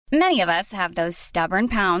Many of us have those stubborn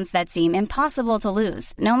pounds that seem impossible to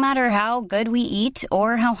lose, no matter how good we eat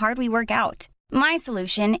or how hard we work out. My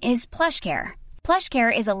solution is PlushCare.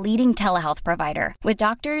 PlushCare is a leading telehealth provider with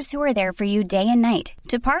doctors who are there for you day and night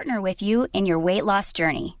to partner with you in your weight loss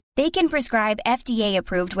journey. They can prescribe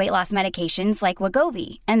FDA-approved weight loss medications like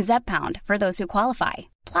Wegovy and Zepbound for those who qualify.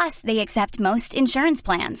 Plus, they accept most insurance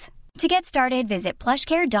plans. To get started, visit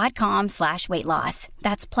plushcare.com/weightloss.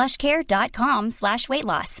 That's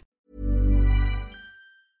plushcare.com/weightloss.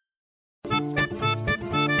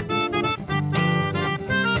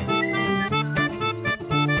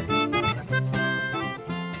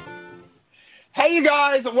 Hey you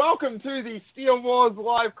guys, welcome to the Steele Wars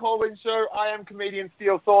live call-in show. I am comedian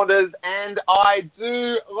Steele Saunders, and I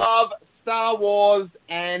do love Star Wars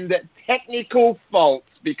and technical faults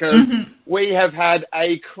because we have had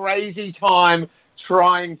a crazy time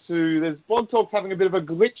trying to... There's Blog Talk's having a bit of a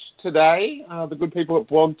glitch today. The good people at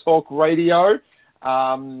Blog Talk Radio,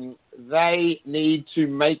 they need to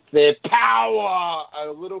make their power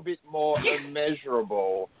a little bit more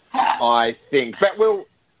immeasurable, I think. But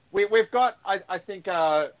we've got, I think,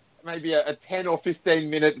 maybe a 10 or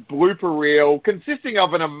 15-minute blooper reel consisting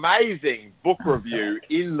of an amazing book review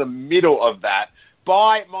in the middle of that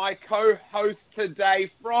by my co-host today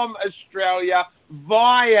from Australia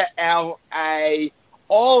via LA,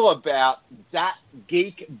 all about that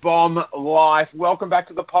geek bomb life. Welcome back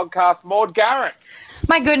to the podcast, Maud Garrett.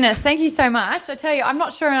 My goodness, thank you so much. I tell you, I'm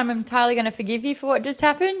not sure I'm entirely going to forgive you for what just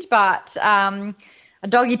happened, but I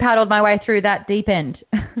doggy paddled my way through that deep end.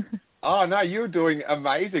 Oh, no, you were doing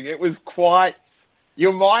amazing. It was quite...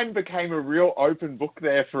 Your mind became a real open book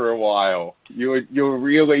there for a while. You were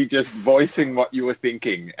really just voicing what you were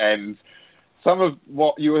thinking, and some of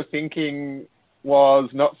what you were thinking was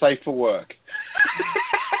not safe for work.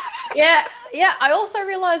 Yeah. I also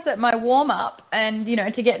realised that my warm-up and,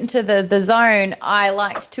 to get into the zone, I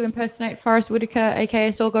liked to impersonate Forrest Whitaker,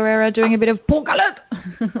 a.k.a. Saw Gerrera, doing a bit of Porkalip,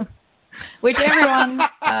 which everyone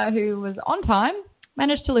who was on time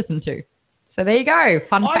managed to listen to. So there you go.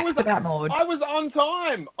 Fun fact about Maud. I was on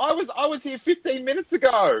time. I was here 15 minutes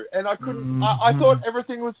ago, and I couldn't. I thought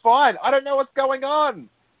everything was fine. I don't know what's going on.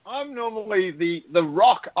 I'm normally the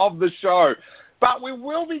rock of the show, but we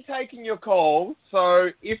will be taking your calls.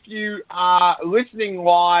 So if you are listening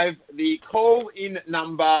live, the call-in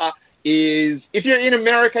number is, if you're in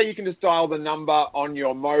America, you can just dial the number on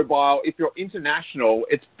your mobile. If you're international,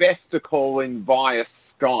 it's best to call in via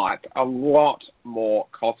Skype, a lot more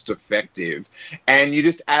cost effective, and you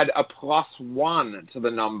just add a +1 to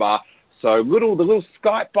the number, so the little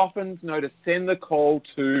Skype boffins know to send the call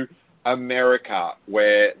to America,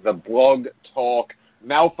 where the Blog Talk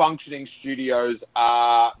malfunctioning studios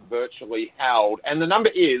are virtually held. And the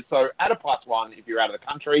number is, so add a +1 if you're out of the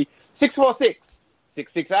country,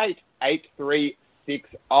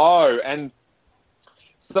 646-668-8360. And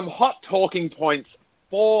some hot talking points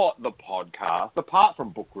for the podcast, apart from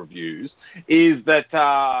book reviews, is that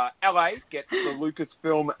LA gets the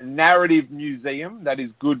Lucasfilm Narrative Museum. That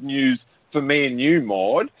is good news for me and you,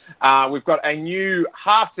 Maud. We've got a new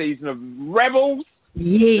half season of Rebels.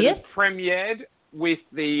 Yes. That premiered with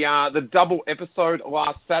the double episode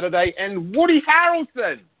last Saturday, and Woody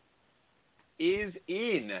Harrelson is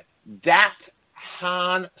in that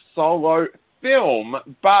Han Solo film,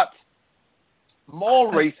 but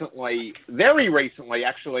more recently, very recently,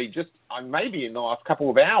 actually, just maybe in the last couple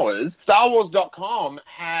of hours, StarWars.com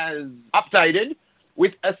has updated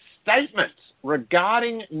with a statement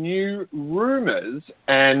regarding new rumours,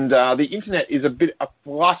 and the internet is a bit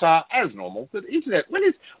aflutter, as normal. The internet, when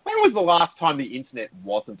was the last time the internet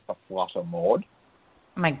wasn't aflutter, Maud?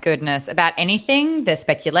 My goodness, about anything, there's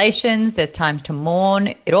speculations, there's times to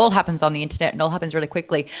mourn. It all happens on the internet, and it all happens really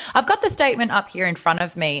quickly. I've got the statement up here in front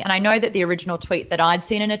of me, and I know that the original tweet that I'd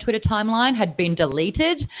seen in a Twitter timeline had been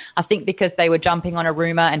deleted, I think because they were jumping on a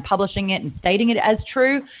rumour and publishing it and stating it as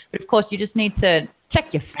true. But, of course, you just need to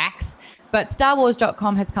check your facts. But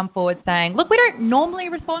StarWars.com has come forward saying, look, we don't normally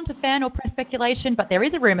respond to fan or press speculation, but there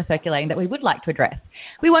is a rumour circulating that we would like to address.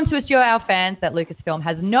 We want to assure our fans that Lucasfilm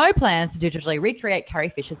has no plans to digitally recreate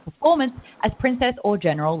Carrie Fisher's performance as Princess or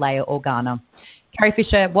General Leia Organa. Carrie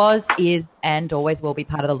Fisher was, is, and always will be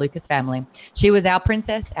part of the Lucas family. She was our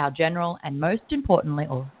princess, our general, and most importantly,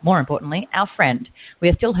 or more importantly, our friend. We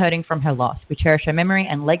are still hurting from her loss. We cherish her memory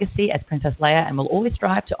and legacy as Princess Leia and will always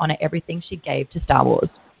strive to honour everything she gave to Star Wars.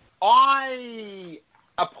 I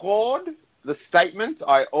applaud the statement.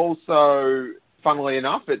 I also, funnily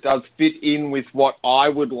enough, it does fit in with what I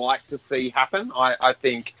would like to see happen. I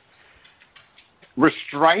think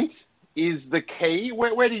restraint is the key.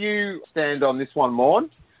 Where do you stand on this one,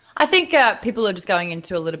 Maud? I think people are just going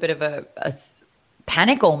into a little bit of a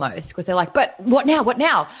panic almost because they're like, but what now? What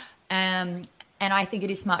now? And I think it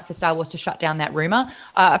is smart for Star Wars to shut down that rumor.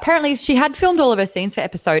 Apparently, she had filmed all of her scenes for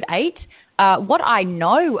Episode 8. What I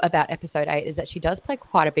know about Episode 8 is that she does play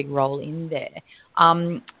quite a big role in there.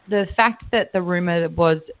 The fact that the rumor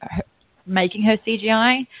was making her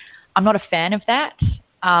CGI, I'm not a fan of that.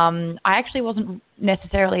 I actually wasn't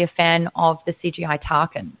necessarily a fan of the CGI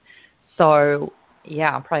Tarkin. So,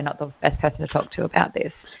 yeah, I'm probably not the best person to talk to about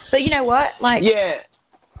this. But you know what? Like, yeah.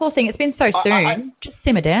 Poor thing, it's been so soon. Just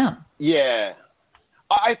simmer down. Yeah.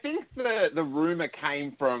 I think the rumour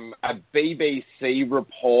came from a BBC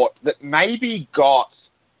report that maybe got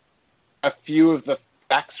a few of the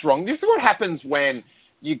facts wrong. This is what happens when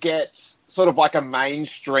you get sort of like a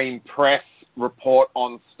mainstream press report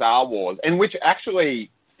on Star Wars, and which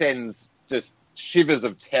actually sends just shivers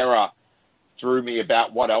of terror through me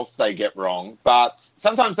about what else they get wrong. But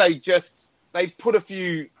sometimes they put a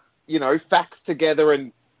few, facts together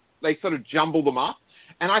and they sort of jumble them up.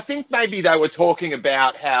 And I think maybe they were talking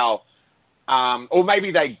about how, or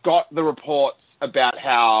maybe they got the reports about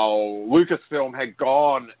how Lucasfilm had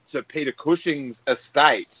gone to Peter Cushing's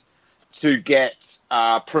estate to get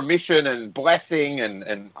permission and blessing,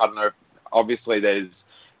 and I don't know, obviously there's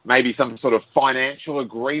maybe some sort of financial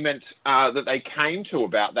agreement that they came to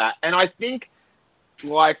about that. And I think,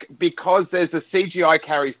 because there's a CGI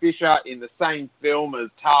Carrie Fisher in the same film as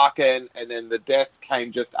Tarkin, and then the death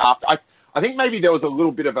came just after, I think maybe there was a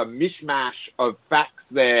little bit of a mishmash of facts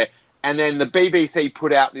there, and then the BBC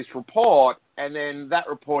put out this report, and then that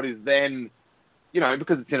report is then,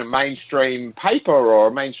 because it's in a mainstream paper or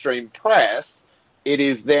a mainstream press, it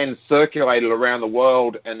is then circulated around the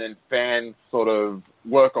world, and then fans sort of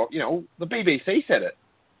work off, the BBC said it.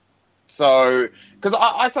 So, because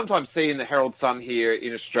I sometimes see in the Herald Sun here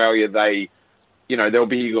in Australia, there'll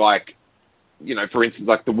be for instance,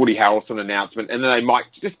 like the Woody Harrelson announcement, and then they might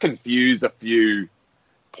just confuse a few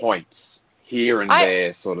points here and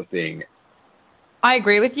there sort of thing. I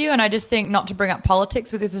agree with you, and I just think not to bring up politics,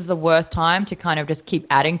 but this is the worst time to kind of just keep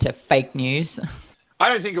adding to fake news. I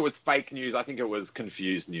don't think it was fake news. I think it was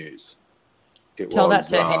confused news. Tell that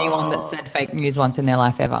to anyone that said fake news once in their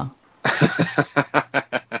life ever.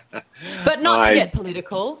 But not to get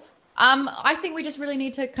political, I think we just really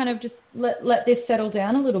need to kind of just let this settle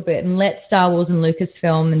down a little bit and let Star Wars and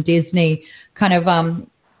Lucasfilm and Disney kind of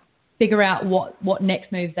figure out what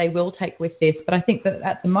next moves they will take with this. But I think that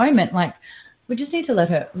at the moment, we just need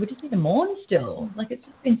to mourn still. It's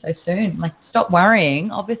just been so soon. Stop worrying.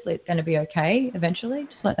 Obviously, it's going to be okay eventually.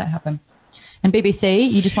 Just let that happen. And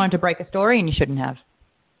BBC, you just wanted to break a story and you shouldn't have.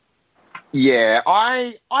 Yeah,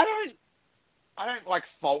 I don't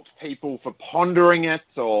fault people for pondering it,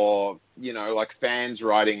 or fans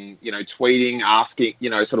writing, tweeting, asking,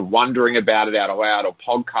 sort of wondering about it out aloud, or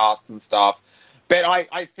podcasts and stuff. But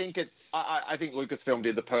I think I think Lucasfilm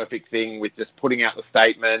did the perfect thing with just putting out the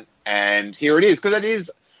statement, and here it is, because it is,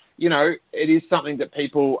 it is something that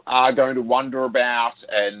people are going to wonder about,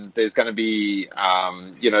 and there's going to be,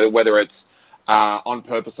 whether it's on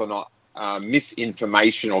purpose or not,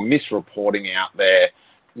 misinformation or misreporting out there.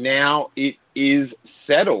 Now it is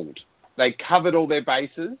settled. They covered all their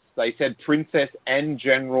bases. They said Princess and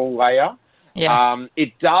General Leia. Yeah.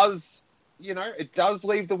 It does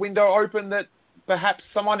leave the window open that perhaps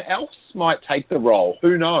someone else might take the role.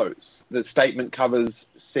 Who knows? The statement covers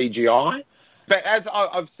CGI. But as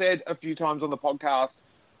I've said a few times on the podcast,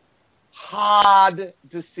 hard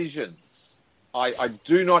decisions. I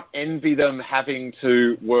do not envy them having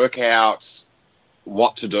to work out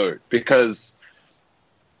what to do, because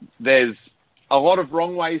there's a lot of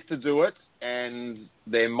wrong ways to do it, and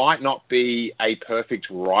there might not be a perfect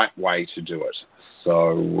right way to do it.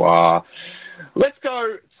 So let's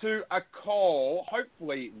go to a call.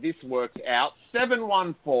 Hopefully this works out.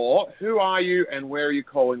 714, who are you and where are you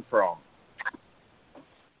calling from?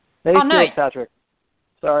 Hey, Patrick.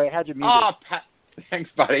 Sorry, I had you muted.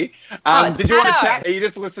 Thanks, buddy. Did you want to chat? Are you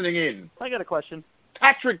just listening in? I got a question.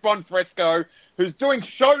 Patrick Bonfresco, who's doing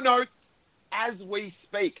show notes as we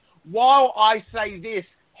speak. While I say this,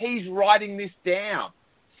 he's writing this down.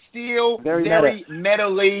 Steele very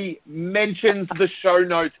metally mentions the show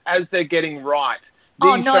notes as they're getting right.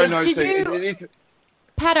 These show notes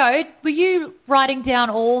Pato, were you writing down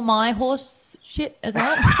all my horse shit as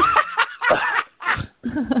well?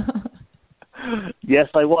 Yes,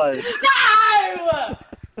 I was.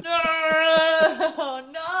 No.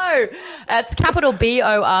 It's capital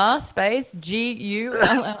BOR space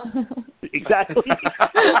GULL. Exactly.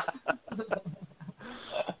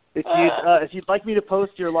 If you'd like me to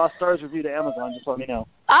post your Lost Stars review to Amazon, just let me know.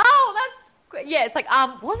 Oh, Yeah, it's like,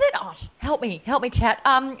 was it? Oh, help me, chat.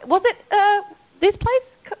 Was it this place?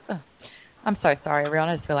 I'm so sorry, everyone.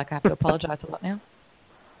 I just feel like I have to apologise a lot now.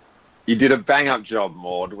 You did a bang-up job,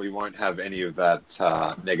 Maud. We won't have any of that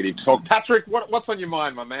negative talk. Patrick, what's on your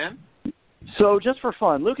mind, my man? So, just for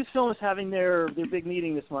fun, Lucasfilm is having their big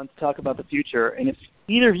meeting this month to talk about the future. And if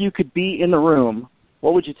either of you could be in the room,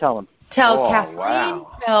 what would you tell them? Tell Kathleen,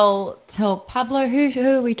 tell Pablo. Who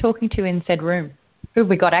are we talking to in said room? Who have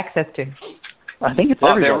we got access to? I think it's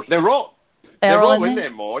everybody. They're all in there,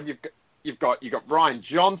 Maud. You've got Ryan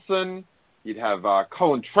Johnson. You'd have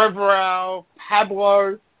Colin Trevorrow,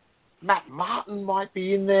 Pablo, Matt Martin might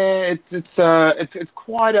be in there. It's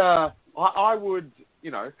quite a. I would,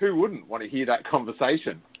 who wouldn't want to hear that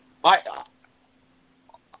conversation? I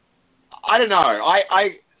don't know.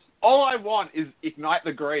 All I want is ignite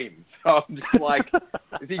the green. So I'm just like,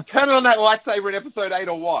 is he turning on that lightsaber in episode 8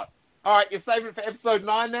 or what? All right, you're saving it for episode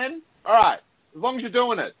 9 then? All right, as long as you're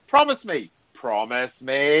doing it. Promise me.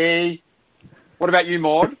 What about you,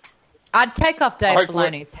 Maud? I'd take off Dave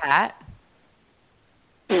Filoni's hat.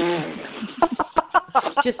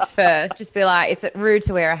 Just be like, is it rude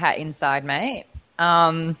to wear a hat inside, mate?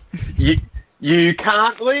 You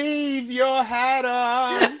can't leave your hat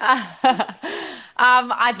on.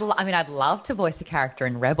 I'd love to voice a character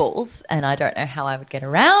in Rebels, and I don't know how I would get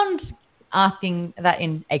around asking that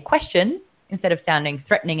in a question instead of sounding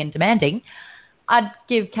threatening and demanding. I'd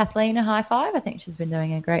give Kathleen a high five. I think she's been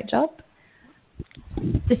doing a great job.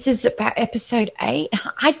 This is about episode 8.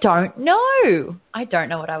 I don't know. I don't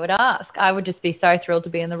know what I would ask. I would just be so thrilled to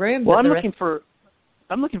be in the room. Well, I'm looking for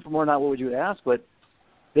more not what would you ask, but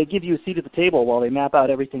they give you a seat at the table while they map out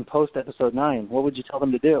everything post episode 9. What would you tell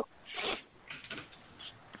them to do?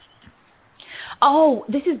 Oh,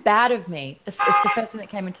 this is bad of me. It's the first thing that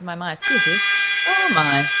came into my mind. Excuse me. Oh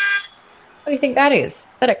my. What do you think that is?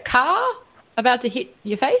 Is that a car about to hit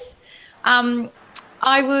your face?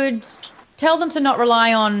 I would tell them to not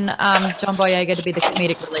rely on John Boyega to be the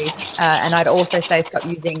comedic relief, and I'd also say stop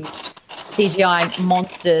using CGI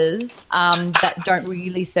monsters that don't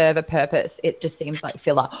really serve a purpose. It just seems like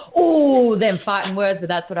filler. Oh, them fighting words, but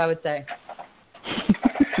that's what I would say.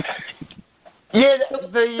 Yeah,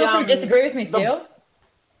 disagree with me, Phil?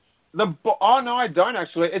 Oh no, I don't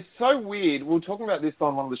actually. It's so weird. We were talking about this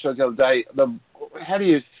on one of the shows the other day. How do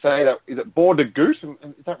you say that? Is it Boar de Goose?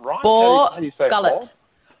 Is that right? How do you say Gullet.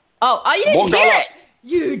 You didn't hear it.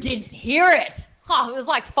 You didn't hear it. Oh, it was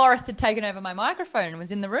like Forrest had taken over my microphone and was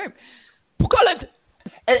in the room. Gullet.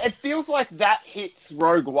 It feels like that hits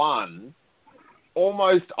Rogue One.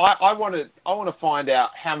 Almost, I want to find out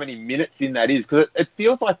how many minutes in that is, because it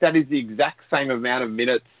feels like that is the exact same amount of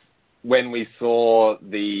minutes when we saw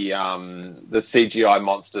the CGI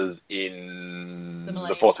monsters in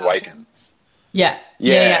The Force Awakens. Yeah.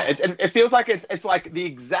 It feels like it's like the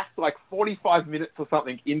exact 45 minutes or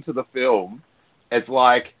something into the film. It's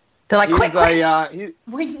like they're like, quick.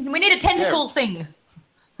 We need a tentacle thing.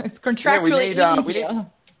 It's contractually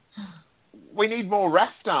we need more RAF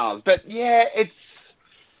stars, but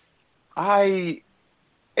I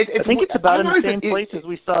think it's about in the same place as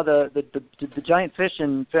we saw the giant fish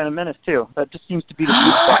in Phantom Menace too. That just seems to be the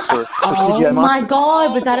sweet spot for CGI monsters. Oh my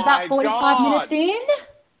God! Was that about 45 minutes in?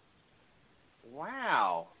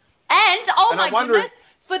 Wow. And my goodness,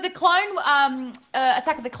 for the clone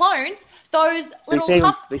Attack of the Clones, those little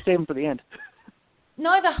they save them for the end.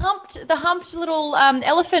 No, the humped little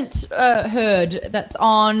elephant herd that's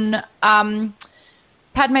on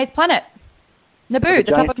Padme's planet, Naboo,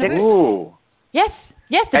 the top of Naboo. Ooh. Yes,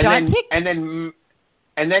 the giant tick. And then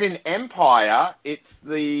in Empire, it's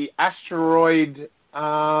the asteroid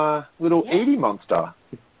little Edie monster.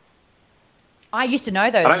 I used to know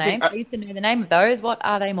those names. I used to know the name of those. What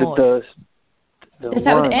are they more? They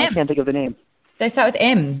start with M. I can't think of the name. They start with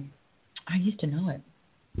M. I used to know it.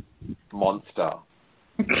 Monster.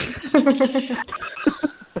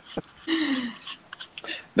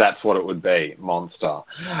 That's what it would be, monster.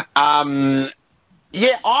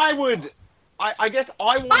 I would. I guess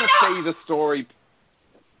I want to see the story.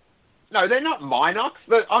 No, they're not Minox.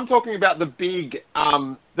 But I'm talking about the big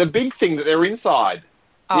thing that they're inside.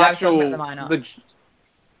 Oh, I was talking about the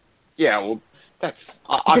Minox. That's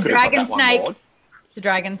the dragon snake. It's a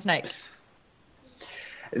dragon snake.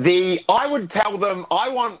 I would tell them I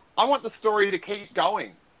want the story to keep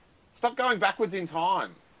going. Stop going backwards in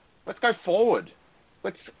time. Let's go forward.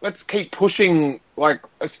 Let's keep pushing. Like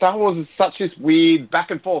Star Wars is such this weird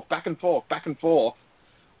back and forth. I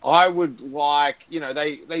would like,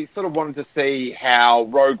 they sort of wanted to see how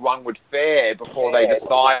Rogue One would fare before they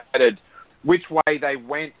decided which way they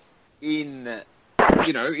went in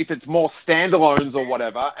if it's more standalones or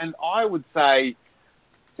whatever. And I would say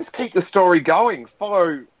just keep the story going.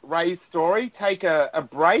 Follow Rey's story, take a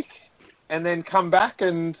break, and then come back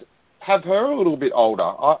and have her a little bit older.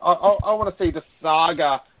 I want to see the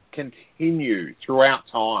saga continue throughout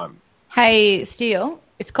time. Hey, Steele,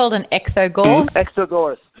 it's called an Exogorse.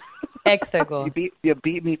 Exogorse. Exogorse. You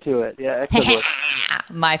beat me to it. Yeah, Exogorse.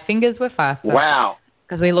 My fingers were faster. Wow.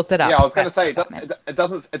 Because we looked it up. Yeah, I was going to say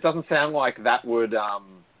it doesn't sound like that would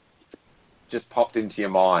just popped into your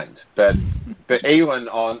mind, but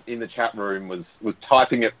Elon in the chat room was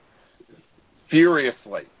typing it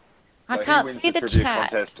furiously. I so can't he wins see the trivia chat.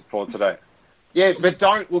 contest for today. Yeah, but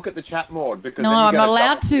don't look at the chat more because no, then I'm you're not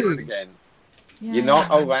allowed to. It again. Yeah. You're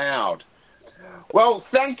not allowed. Well,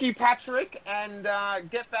 thank you, Patrick, and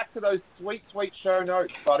get back to those sweet, sweet show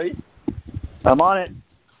notes, buddy. I'm on it.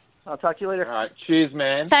 I'll talk to you later. All right, cheers,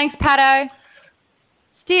 man. Thanks, Pato.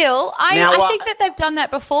 Still, I think that they've done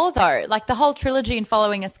that before, though. Like the whole trilogy in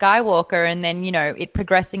Following a Skywalker and then, it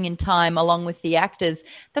progressing in time along with the actors,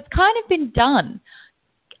 that's kind of been done.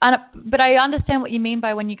 But I understand what you mean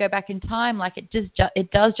by when you go back in time. Like it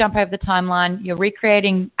does jump over the timeline. You're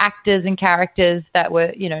recreating actors and characters that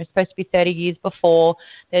were, supposed to be 30 years before.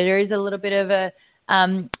 There is a little bit of a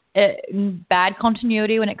bad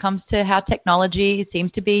continuity when it comes to how technology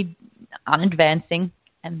seems to be unadvancing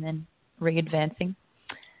and then re-advancing.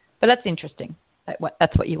 But that's interesting.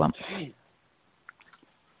 That's what you want.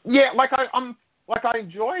 Yeah, I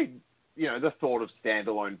enjoy, the thought of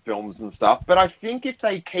standalone films and stuff. But I think if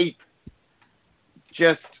they keep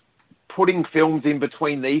just putting films in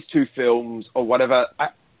between these two films or whatever,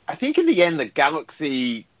 I think in the end the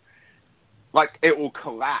galaxy, it will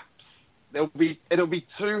collapse. It'll be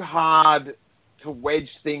too hard to wedge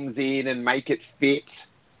things in and make it fit.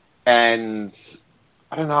 And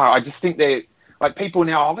I don't know. I just think they're people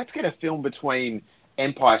now. Let's get a film between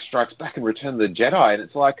Empire Strikes Back and Return of the Jedi, and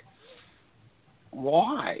it's like,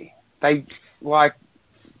 why? They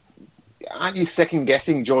aren't you second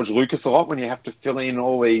guessing George Lucas a lot when you have to fill in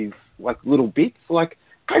all these little bits? Go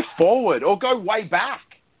forward or go way back.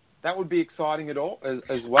 That would be exciting as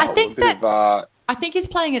well. I think he's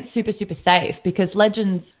playing it super, super safe because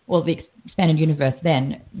Legends, the expanded universe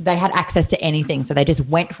then, they had access to anything. So they just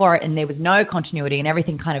went for it and there was no continuity and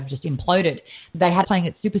everything kind of just imploded. They had playing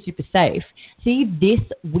it super, super safe. See this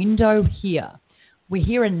window here. We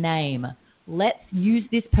hear a name. Let's use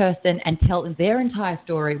this person and tell their entire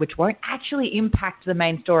story, which won't actually impact the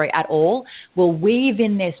main story at all. We'll weave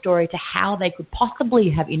in their story to how they could possibly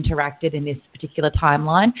have interacted in this particular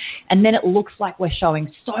timeline. And then it looks like we're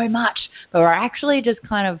showing so much, but we're actually just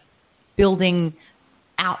kind of building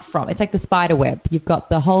out from. It's like the spider web. You've got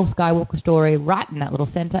the whole Skywalker story right in that little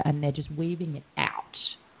center, and they're just weaving it out.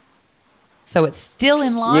 So it's still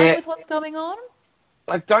in line with what's going on.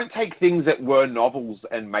 Don't take things that were novels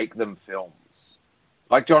and make them films.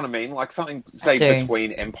 Do you know what I mean? Something, say,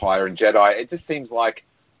 between Empire and Jedi, it just seems like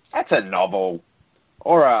that's a novel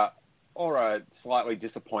or a slightly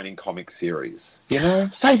disappointing comic series. Save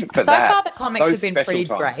it for that. So far, the comics have been pretty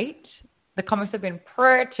great. The comics have been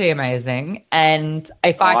pretty amazing. And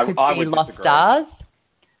if I could see Lost Stars,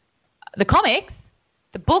 the comics,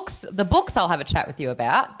 the books I'll have a chat with you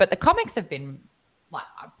about, but the comics have been...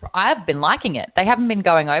 I've been liking it. They haven't been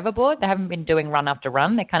going overboard. They haven't been doing run after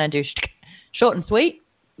run. They kind of do short and sweet.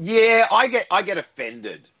 Yeah, I get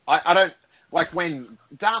offended. I don't when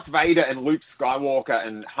Darth Vader and Luke Skywalker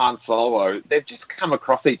and Han Solo, they've just come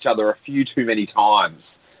across each other a few too many times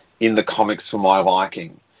in the comics for my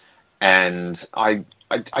liking. And I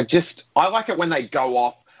like it when they go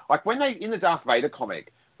off, when they in the Darth Vader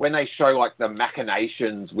comic, when they show the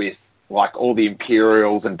machinations with all the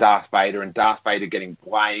Imperials and Darth Vader getting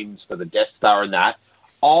blamed for the Death Star and that.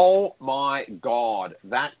 Oh my God,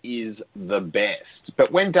 that is the best.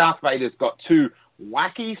 But when Darth Vader's got two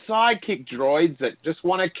wacky sidekick droids that just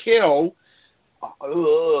want to kill, what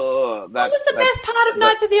was the best part of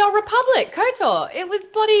Knights of the Old Republic, KOTOR? It was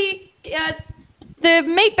bloody the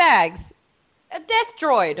meat bags, a death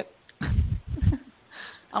droid.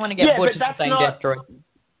 I'm going to get butchered for saying death droid.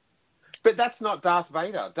 But that's not Darth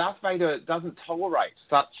Vader. Darth Vader doesn't tolerate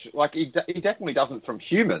such, he definitely doesn't from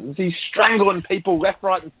humans. He's strangling people left,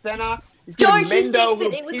 right, and centre. Don't you think that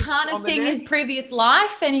it was harnessing his previous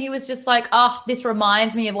life and he was just this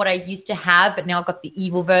reminds me of what I used to have, but now I've got the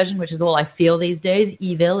evil version, which is all I feel these days,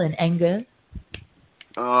 evil and anger?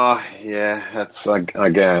 Oh, yeah, that's, I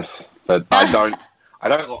guess. But I don't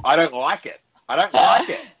like it. I don't like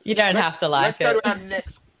it. You don't have to like it. Let's go to our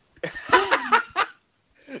next...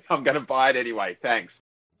 I'm going to buy it anyway. Thanks.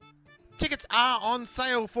 Tickets are on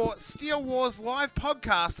sale for Steele Wars live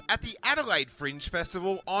podcast at the Adelaide Fringe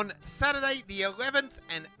Festival on Saturday the 11th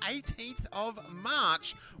and 18th of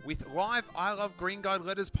March, with live I Love Green Guide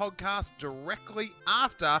Letters podcast directly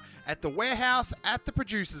after at the Warehouse at the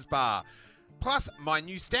Producers Bar. Plus, my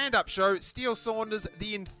new stand-up show, Steele Saunders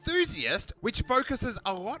The Enthusiast, which focuses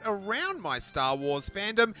a lot around my Star Wars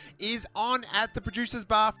fandom, is on at the Producers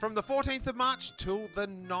Bar from the 14th of March till the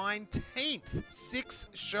 19th. 6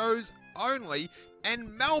 shows only.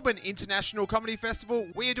 And Melbourne International Comedy Festival,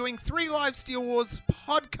 we are doing 3 live Steele Wars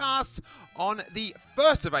podcasts on the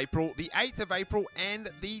 1st of April, the 8th of April,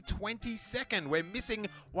 and the 22nd. We're missing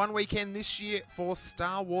one weekend this year for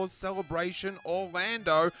Star Wars Celebration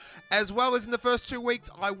Orlando. As well as in the first 2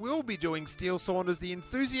 weeks, I will be doing Steele Saunders The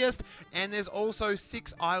Enthusiast, and there's also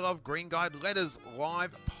 6 I Love Green Guide Letters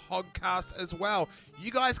live podcast as well.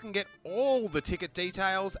 You guys can get all the ticket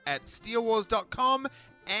details at steelewars.com.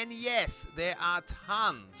 And yes, there are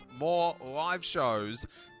tons more live shows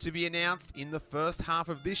to be announced in the first half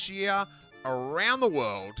of this year around the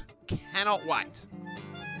world. Cannot wait.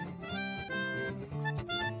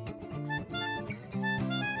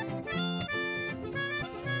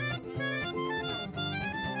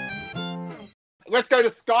 Let's go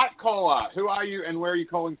to Skype caller. Who are you and where are you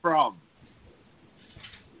calling from?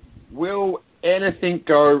 Will anything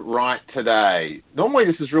go right today? Normally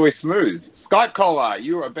this is really smooth. Skype caller,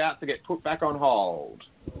 you are about to get put back on hold.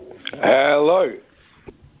 Hello.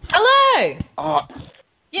 Hello. Oh,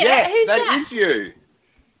 Yeah, who's that that? is you.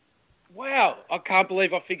 Wow, I can't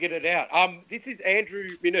believe I figured it out. This is Andrew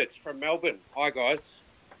Minutes from Melbourne. Hi, guys.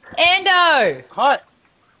 Ando. Hi,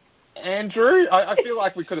 Andrew. I feel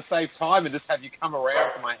like we could have saved time and just have you come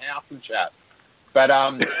around to my house and chat. But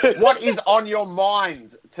what is on your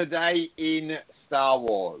mind today in Star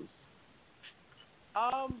Wars?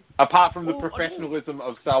 Apart from the professionalism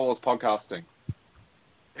of Star Wars podcasting.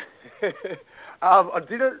 I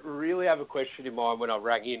didn't really have a question in mind when I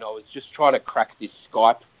rang in. I was just trying to crack this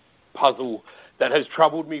Skype puzzle that has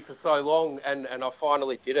troubled me for so long, and I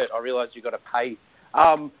finally did it. I realised you got to pay.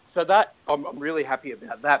 So that I'm really happy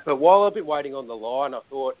about that. But while I've been waiting on the line, I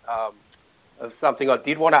thought of something I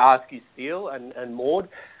did want to ask you, Steele and Maud.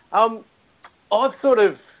 I've sort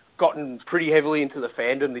of gotten pretty heavily into the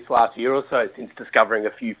fandom this last year or so since discovering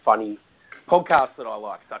a few funny podcasts that I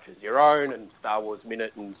like, such as your own and Star Wars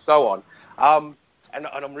Minute and so on. And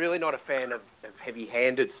I'm really not a fan of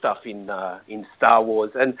heavy-handed stuff in Star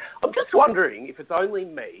Wars. And I'm just wondering if it's only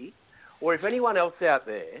me or if anyone else out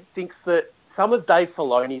there thinks that some of Dave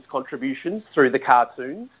Filoni's contributions through the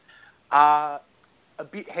cartoons are a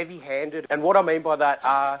bit heavy-handed. And what I mean by that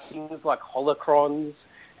are things like holocrons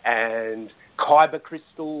and kyber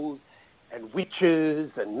crystals and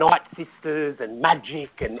witches and Night Sisters and magic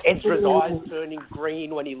and Ezra's eyes turning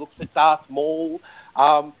green when he looks at Darth Maul,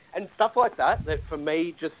 and stuff like that for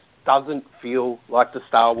me just doesn't feel like the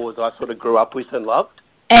Star Wars I sort of grew up with and loved.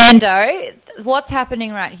 Ando, what's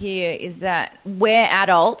happening right here is that we're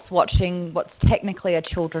adults watching what's technically a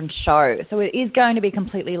children's show. So it is going to be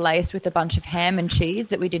completely laced with a bunch of ham and cheese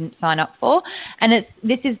that we didn't sign up for. And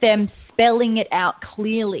this is them spelling it out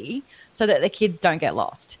clearly so that the kids don't get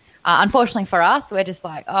lost. Unfortunately for us, we're just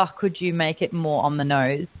like, oh, could you make it more on the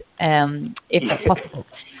nose if that's possible?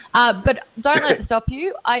 But don't let it stop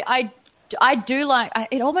you. I do like,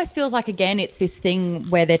 it almost feels like, again, it's this thing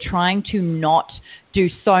where they're trying to not do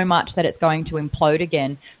so much that it's going to implode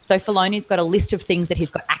again. So Filoni's got a list of things that he's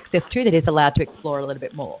got access to that he's allowed to explore a little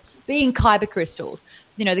bit more. Being kyber crystals.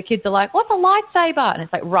 You know, the kids are like, what's a lightsaber? And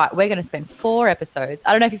it's like, right, we're going to spend 4 episodes.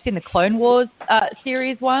 I don't know if you've seen the Clone Wars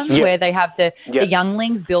series ones where they have the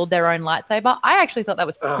younglings build their own lightsaber. I actually thought that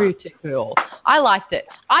was pretty cool. I liked it.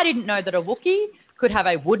 I didn't know that a Wookiee could have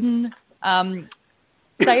a wooden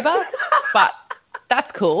saber, but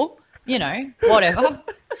that's cool. You know, whatever.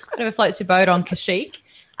 Whatever floats your boat on Kashyyyk.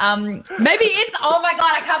 Maybe it's, oh my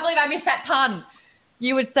God, I can't believe I missed that pun.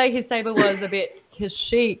 You would say his saber was a bit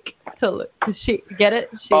Kashyyyk. Kashyyyk, get it?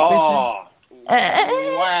 Oh,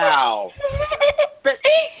 wow. But,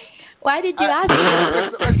 why did you ask me?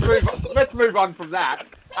 Let's move on from that.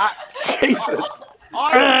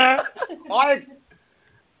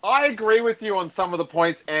 I agree with you on some of the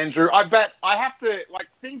points, Andrew. I bet I have to, like,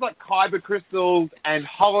 things like kyber crystals and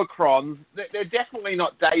holocrons, they're definitely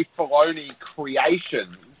not Dave Filoni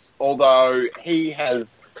creations, although he has,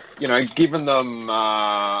 you know, given them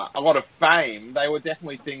a lot of fame. They were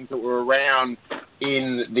definitely things that were around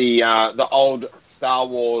in the old Star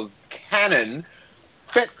Wars canon.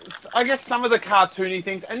 But I guess some of the cartoony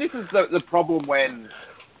things, and this is the problem when,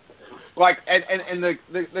 like, and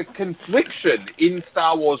the confliction in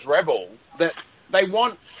Star Wars Rebels, that they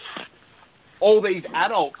want all these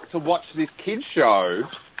adults to watch this kids show,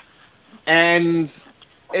 and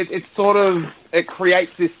it sort of it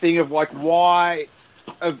creates this thing of like why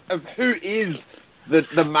of who is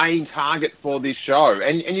the main target for this show,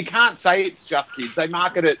 and you can't say it's just kids. They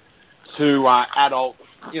market it to adults.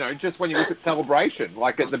 You know, just when you look at Celebration,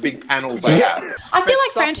 like at the big panels they have. I feel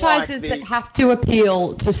like franchises that have to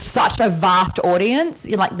appeal to such a vast audience,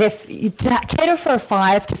 to cater for a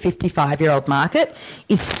 5 to 55-year-old market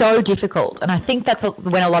is so difficult. And I think that's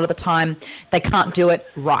when a lot of the time they can't do it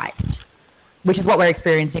right, which is what we're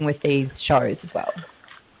experiencing with these shows as well.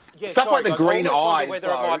 Yeah, stuff like the green eyes. Okay,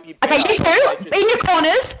 you two, in your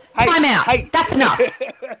corners, time out. That's enough.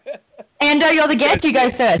 Ando, you're the guest. You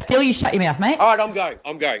go first. Still, you shut your mouth, mate. All right, I'm going.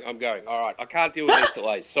 All right, I can't deal with these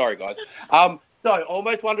delays. Sorry, guys. So I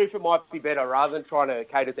almost wonder if it might be better, rather than trying to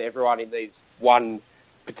cater to everyone in these one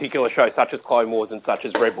particular show, such as Clone Wars and such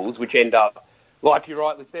as Rebels, which end up, like you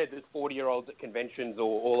rightly said, there's 40-year-olds at conventions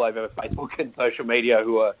or all over Facebook and social media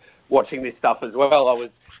who are watching this stuff as well. I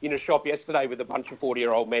was in a shop yesterday with a bunch of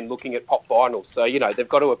 40-year-old men looking at pop vinyls. So, they've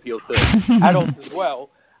got to appeal to adults as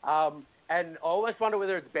well. And I always wonder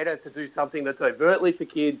whether it's better to do something that's overtly for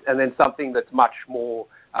kids and then something that's much more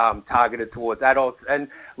targeted towards adults. And,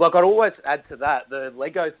 I'd always add to that, the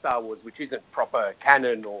Lego Star Wars, which isn't proper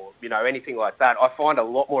canon or, anything like that, I find a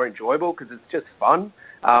lot more enjoyable because it's just fun.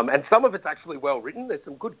 And some of it's actually well written. There's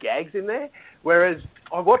some good gags in there. Whereas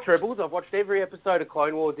I watch Rebels. I've watched every episode of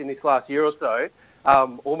Clone Wars in this last year or so,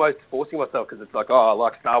 almost forcing myself because it's like, I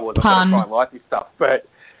like Star Wars. I've got to try and like this stuff. But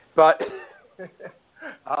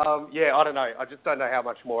I don't know. I just don't know how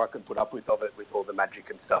much more I can put up with of it with all the magic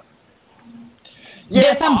and stuff.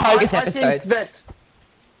 Yeah, some bogus episodes.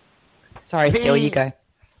 Sorry, Phil, you go.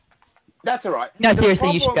 That's all right. No,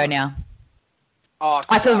 seriously, you should go now. Oh,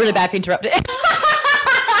 I feel really bad for interrupting.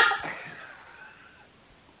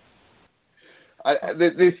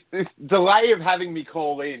 This delay of having me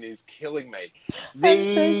call in is killing me.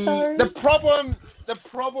 I'm so sorry. The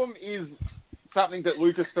problem is something that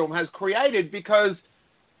Lucasfilm has created, because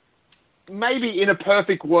maybe in a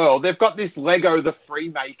perfect world they've got this Lego The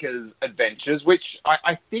Freemakers Adventures, which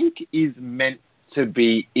I think is meant to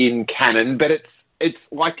be in canon, but it's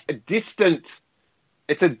like a distant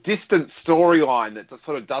storyline that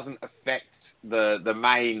sort of doesn't affect the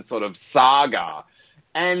main sort of saga,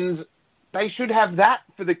 and they should have that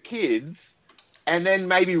for the kids, and then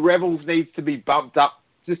maybe Rebels needs to be bumped up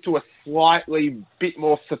just to a slightly bit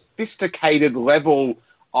more sophisticated level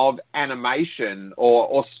of animation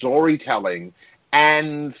or storytelling,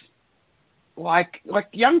 and like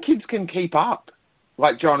young kids can keep up.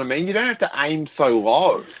 Like, do you know what I mean? You don't have to aim so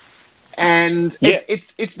low, and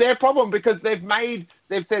it's their problem, because they've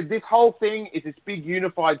said this whole thing is this big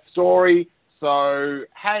unified story. So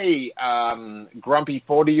hey, grumpy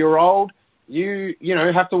 40-year-old. You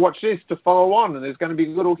have to watch this to follow on, and there's going to be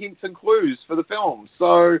little hints and clues for the film.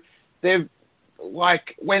 So they've,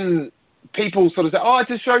 like, when people sort of say, oh,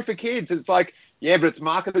 it's a show for kids, it's like, yeah, but it's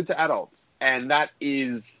marketed to adults, and that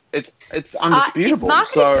is, it's undisputable.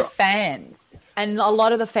 It's marketed to fans, and a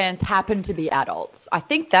lot of the fans happen to be adults. I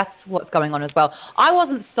think that's what's going on as well. I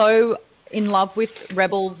wasn't so in love with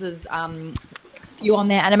Rebels' view on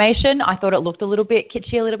their animation. I thought it looked a little bit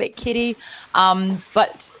kitschy, a little bit kiddie, but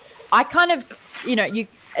I kind of,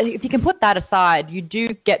 if you can put that aside, you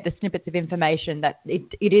do get the snippets of information that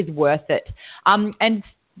it is worth it. And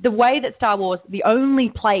the way that Star Wars, the only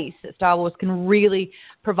place that Star Wars can really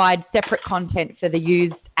provide separate content for the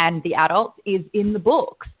youths and the adults is in the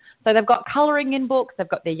books. So they've got colouring in books, they've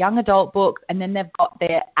got their young adult books, and then they've got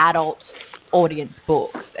their adult audience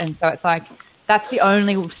books. And so it's like, that's the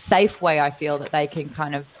only safe way I feel that they can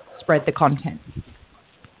kind of spread the content.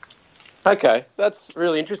 Okay, that's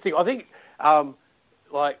really interesting. I think,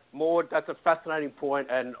 Maud, that's a fascinating point,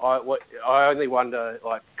 and I only wonder,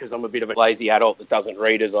 because I'm a bit of a lazy adult that doesn't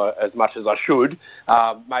read as much as I should.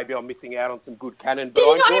 Maybe I'm missing out on some good canon. But Did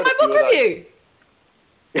you not read my book review?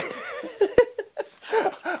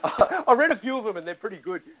 I read a few of them, and they're pretty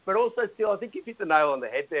good. But also, still, I think you hit the nail on the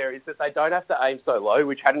head there, is that they don't have to aim so low,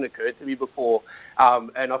 which hadn't occurred to me before.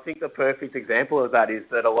 And I think the perfect example of that is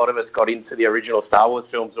that a lot of us got into the original Star Wars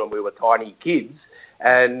films when we were tiny kids,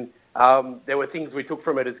 and there were things we took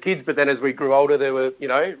from it as kids, but then as we grew older, there were,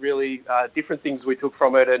 really different things we took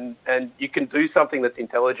from it, and you can do something that's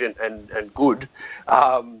intelligent and good,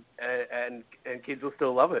 and kids will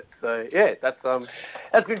still love it. So yeah, that's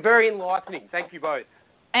been very enlightening. Thank you both.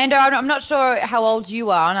 And I'm not sure how old you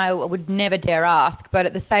are, and I would never dare ask, but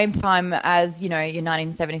at the same time as, your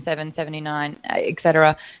 1977, 79,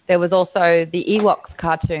 etc., there was also the Ewoks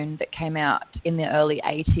cartoon that came out in the early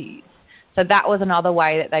 80s. So that was another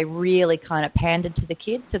way that they really kind of pandered to the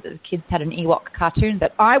kids, so that the kids had an Ewok cartoon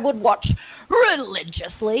that I would watch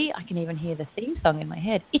religiously. I can even hear the theme song in my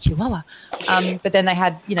head, Ichiwawa. But then they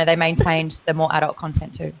had, they maintained the more adult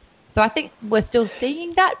content too. So I think we're still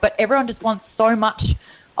seeing that, but everyone just wants so much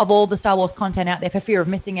of all the Star Wars content out there for fear of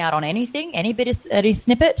missing out on anything, any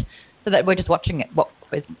snippet, so that we're just watching it. What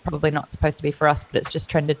is probably not supposed to be for us, but it's just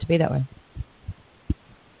trended to be that way.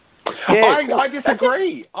 Yeah. I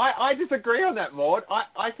disagree. I disagree on that, Maud.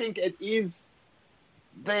 I think it is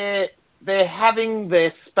they're having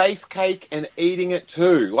their space cake and eating it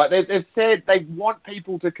too. Like they've said they want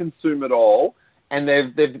people to consume it all, and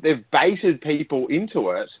they've baited people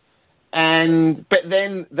into it. But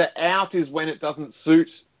then the out is when it doesn't suit,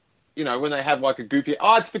 when they have like a goofy,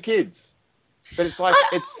 it's for kids. But it's like,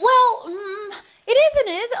 it is and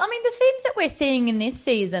it is. I mean, the themes that we're seeing in this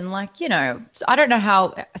season, like, I don't know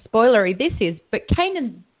how spoilery this is, but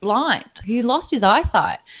Kanan's blind. He lost his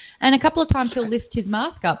eyesight. And a couple of times he'll lift his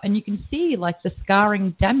mask up and you can see like the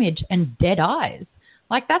scarring damage and dead eyes.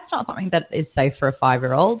 Like, that's not something that is safe for a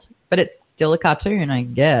 5-year-old, but it's still a cartoon, I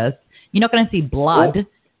guess. You're not going to see blood.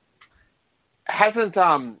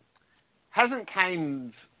 Well, hasn't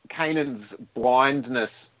Kanan's blindness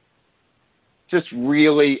just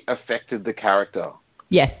really affected the character?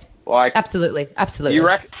 Yes. Like, absolutely. You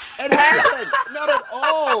reckon? It hasn't. Not at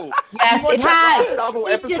all. Yes, it has. Double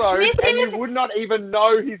episode, and you would not even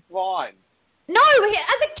know he's blind. No,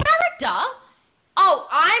 as a character. Oh,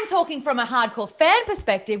 I'm talking from a hardcore fan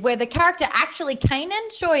perspective, where the character actually, Kanan,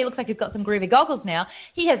 sure, he looks like he's got some groovy goggles now.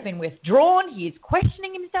 He has been withdrawn. He is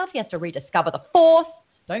questioning himself. He has to rediscover the Force.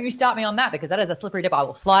 Don't you start me on that, because that is a slippery dip. I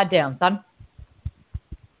will slide down, son.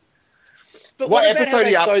 But what episode are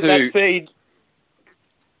you up to?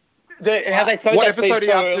 How they sowed what that episode are seed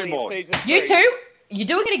you so up to, early Maud? in season 3. You too? You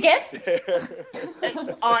doing it again?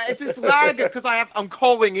 It's just arrogant because I'm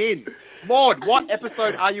calling in. Maud, what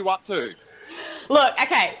episode are you up to? Look,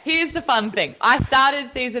 okay, here's the fun thing. I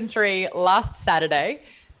started season 3 last Saturday,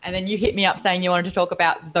 and then you hit me up saying you wanted to talk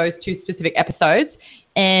about those 2 specific episodes,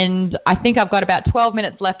 and I think I've got about 12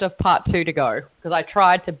 minutes left of part 2 to go, because I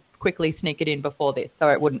tried to quickly sneak it in before this, so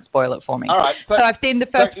it wouldn't spoil it for me. All right. So I've seen the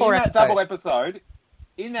first 4 episodes.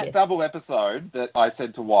 In that double episode that I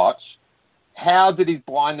said to watch, how did his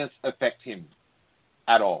blindness affect him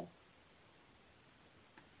at all?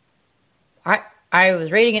 I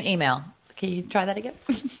was reading an email. Can you try that again?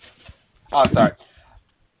 Oh, sorry.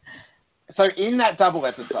 So in that double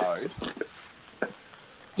episode,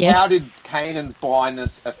 how did Kanan's blindness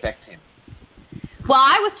affect him? Well,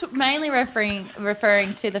 I was mainly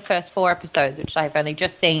referring to the first 4 episodes, which I've only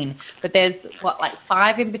just seen. But there's,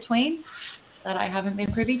 5 in between that I haven't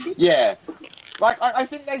been privy to? Yeah. Like, I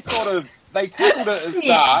think they tackled it at the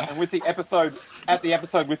start and with the episode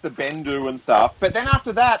with the Bendu and stuff. But then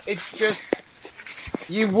after that, it's just,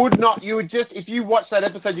 if you watch that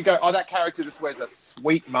episode, you go, oh, that character just wears a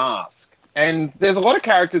sweet mask. And there's a lot of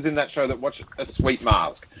characters in that show that watch a sweet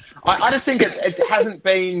mask. I just think it hasn't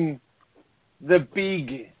been the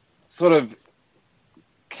big sort of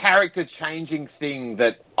character-changing thing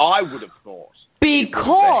that I would have thought.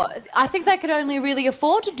 Because I think they could only really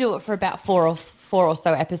afford to do it for about 4 or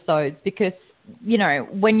so episodes, because,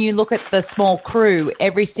 when you look at the small crew,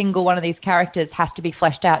 every single one of these characters has to be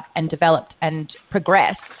fleshed out and developed and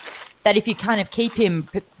progressed. That if you kind of keep him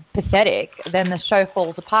pathetic, then the show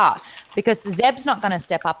falls apart. Because Zeb's not going to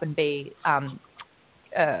step up and be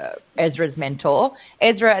Ezra's mentor.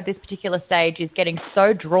 Ezra at this particular stage is getting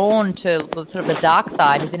so drawn to sort of the dark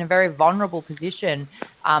side. He's in a very vulnerable position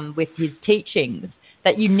with his teachings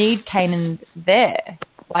that you need Kanan there.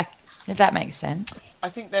 Does that make sense? I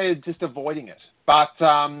think they're just avoiding it. But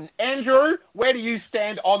Andrew, where do you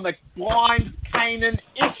stand on the blind Kanan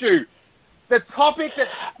issue? The topic that's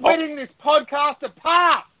splitting this podcast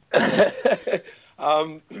apart.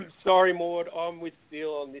 Sorry, Maud, I'm with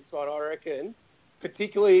Steele on this one. I reckon,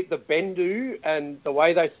 particularly the Bendu and the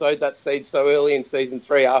way they sowed that seed so early in season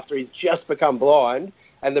 3 after he's just become blind,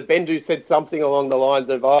 and the Bendu said something along the lines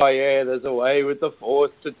of, "Oh yeah, there's a way with the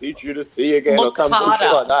Force to teach you to see again," or something like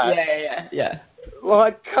that. Yeah.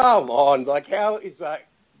 Like, come on, how is that?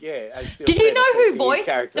 Yeah. Did you know who voiced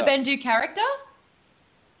the Bendu character?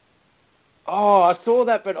 Oh, I saw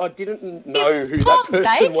that, but I didn't know who that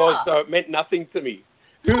person was, so it meant nothing to me.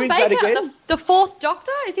 Who is that again? The Fourth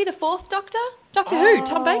Doctor? Is he the Fourth Doctor? Doctor Who?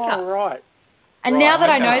 Tom Baker. Right. And now that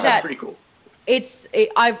I know that, pretty cool.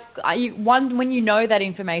 When you know that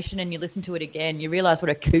information and you listen to it again, you realise what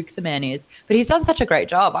a kook the man is. But he's done such a great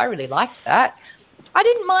job. I really liked that. I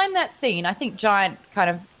didn't mind that scene. I think giant kind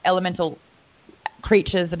of elemental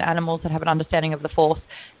creatures and animals that have an understanding of the Force,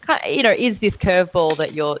 is this curveball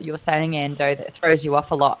that you're saying, Ando, that throws you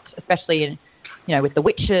off a lot, especially in, with the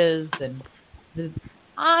witches and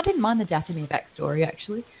I didn't mind the Dathomir backstory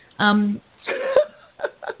actually.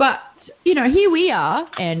 But here we are,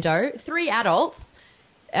 Ando, 3 adults.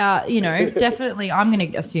 Definitely, I'm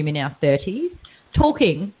going to assume in our 30s,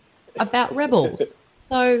 talking about Rebels.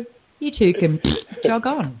 So you two can jog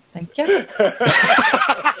on. Thank you.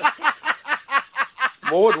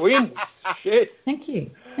 Maud wins. Shit. Thank you.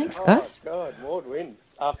 Thanks, guys. Oh, God, Maud wins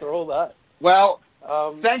after all that. Well,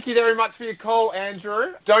 thank you very much for your call,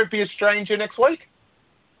 Andrew. Don't be a stranger next week.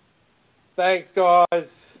 Thanks, guys.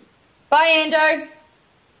 Bye, Ando.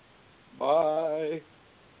 Bye.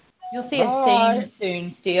 You'll see a scene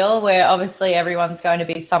soon, Steele, where obviously everyone's going to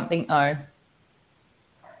be something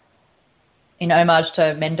in homage to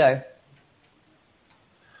Mendo.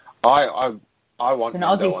 I want It's an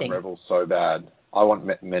Mendo Aussie and thing. Rebels so bad. I want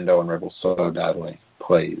Mendo and Rebels so badly.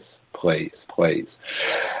 Please, please, please.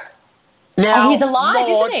 Now, he's alive,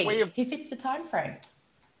 Maud, isn't he? He fits the time frame.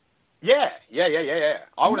 Yeah.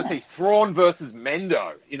 I want to see Thrawn versus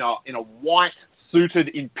Mendo in a white suited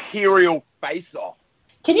Imperial face-off.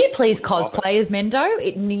 Can you please cosplay as Mendo?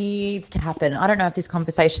 It needs to happen. I don't know if this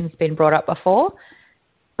conversation's been brought up before,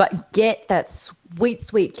 but get that sweet,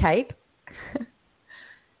 sweet cape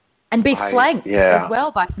and be flanked as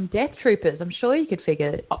well by some death troopers. I'm sure you could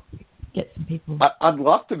get some people. I'd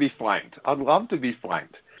love to be flanked.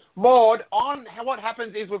 Maud, what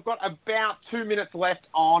happens is we've got about 2 minutes left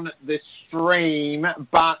on the stream,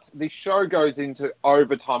 but the show goes into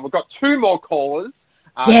overtime. We've got 2 more callers,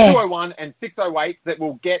 201 and 608, that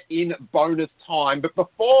will get in bonus time. But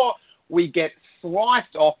before we get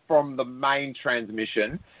sliced off from the main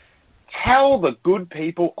transmission, tell the good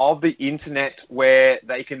people of the internet where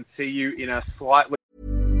they can see you in a slightly...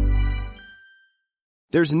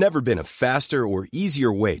 There's never been a faster or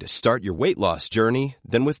easier way to start your weight loss journey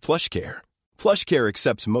than with PlushCare. PlushCare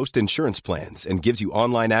accepts most insurance plans and gives you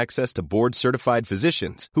online access to board-certified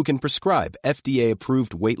physicians who can prescribe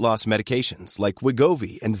FDA-approved weight loss medications like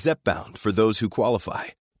Wegovy and Zepbound for those who qualify.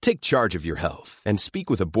 Take charge of your health and speak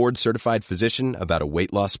with a board-certified physician about a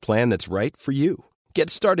weight loss plan that's right for you. Get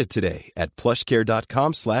started today at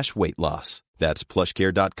plushcare.com/weight loss. That's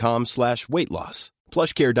plushcare.com/weight loss.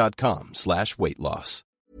 plushcare.com/weight loss.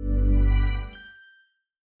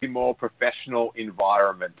 more professional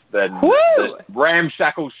environment than the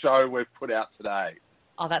ramshackle show we've put out today.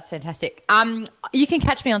 Oh, that's fantastic. You can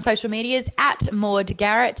catch me on social medias at Maud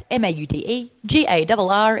Garrett, MaudeGarrett.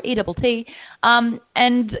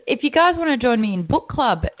 And if you guys want to join me in book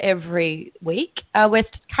club every week, we're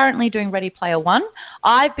currently doing Ready Player One.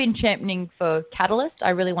 I've been championing for Catalyst. I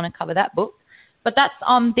really want to cover that book. But that's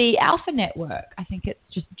on the Alpha Network. I think it's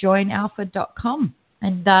just joinalpha.com.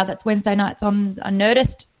 And that's Wednesday nights on a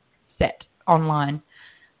Nerdist set online.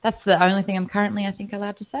 That's the only thing I'm currently, I think,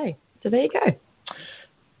 allowed to say. So there you go.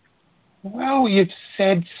 Well, you've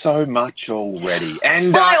said so much already.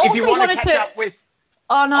 And if you want to catch up with...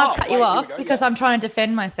 Oh, no, I've cut you off because I'm trying to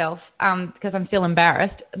defend myself because I'm still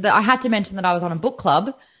embarrassed. I had to mention that I was on a book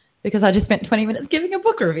club because I just spent 20 minutes giving a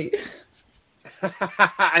book review.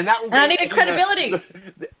 and I needed credibility.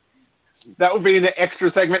 That will be in the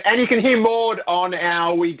extra segment. And you can hear Maud on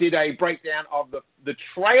we did a breakdown of the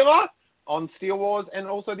trailer on Steele Wars and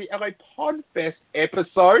also the LA Podfest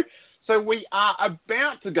episode. So we are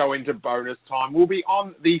about to go into bonus time. We'll be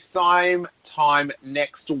on the same time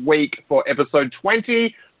next week for episode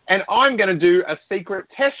 20. And I'm going to do a secret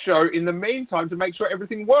test show in the meantime to make sure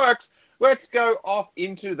everything works. Let's go off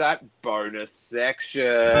into that bonus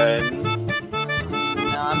section.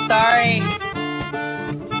 No, I'm sorry.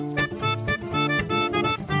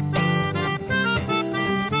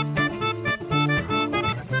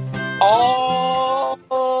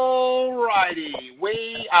 Alrighty,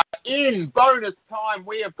 we are in bonus time.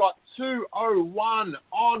 We have got 201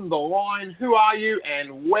 on the line. Who are you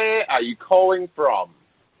and where are you calling from?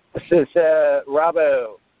 This is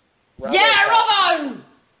Robbo. Robbo!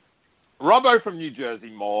 Robbo from New Jersey,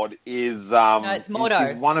 Maud, is no, it's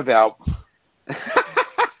Mordo. Is one of our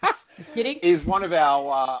kidding? Is one of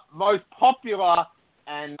our most popular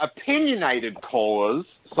and opinionated callers.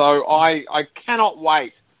 So I cannot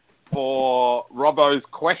wait for Robbo's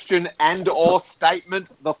question and or statement.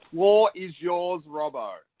 The floor is yours,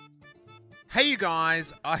 Robbo. Hey, you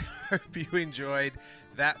guys. I hope you enjoyed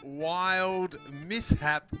that wild,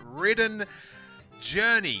 mishap-ridden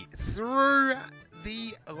journey through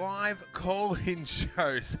the live call-in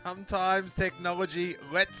show. Sometimes technology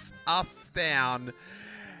lets us down.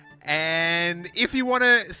 And if you want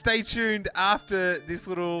to stay tuned after this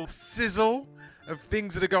little sizzle of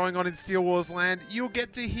things that are going on in Steele Wars land, you'll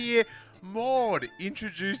get to hear Maud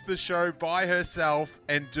introduce the show by herself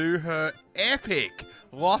and do her epic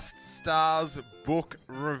Lost Stars book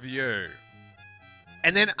review.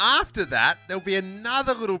 And then after that, there'll be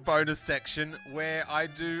another little bonus section where I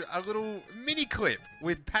do a little mini clip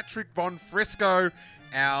with Patrick Bonfrisco,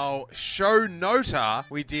 our show noter.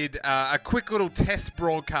 We did a quick little test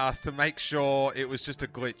broadcast to make sure it was just a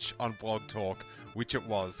glitch on Blog Talk, which it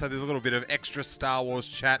was. So there's a little bit of extra Star Wars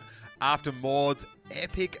chat after Maud's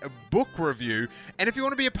epic book review. And if you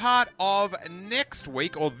want to be a part of next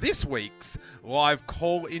week or this week's live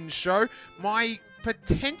call-in show, my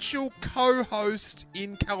potential co-host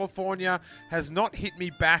in California has not hit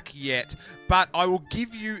me back yet, but I will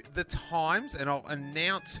give you the times and I'll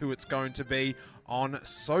announce who it's going to be on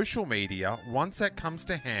social media once that comes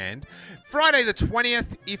to hand. Friday the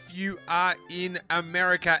 20th, if you are in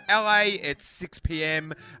America. LA, it's 6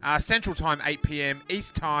 p.m. Central Time, 8 p.m.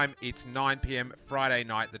 East Time, it's 9 p.m. Friday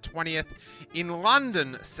night the 20th. In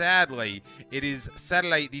London, sadly, it is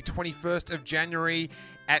Saturday the 21st of January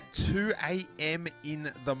at 2 a.m.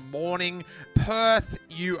 in the morning. Perth,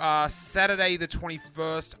 you are Saturday the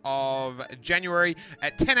 21st of January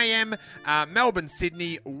at 10 a.m. Melbourne,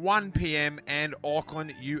 Sydney, 1 p.m. And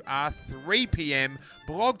Auckland, you are 3 p.m.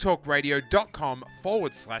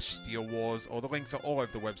 blogtalkradio.com/Steele Wars. All the links are all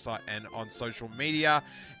over the website and on social media.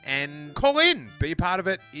 And call in, be a part of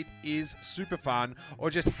it. It is super fun. Or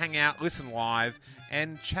just hang out, listen live,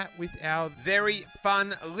 and chat with our very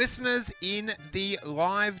fun listeners in the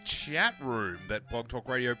live chat room that Blog Talk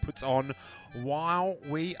Radio puts on while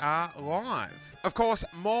we are live. Of course,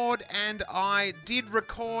 Maud and I did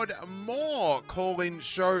record more call-in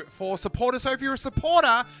show for supporters, so if you're a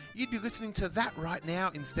supporter, you'd be listening to that right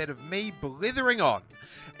now instead of me blithering on.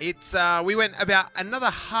 It's we went about another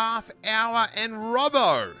half hour, and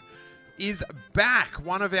Robbo is back.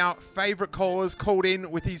 One of our favourite callers called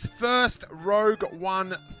in with his first Rogue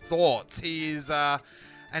One thoughts. He is a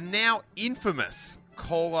now infamous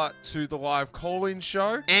caller to the live call-in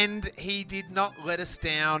show, and he did not let us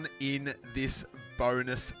down in this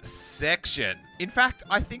bonus section. In fact,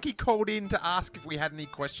 I think he called in to ask if we had any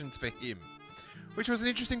questions for him, which was an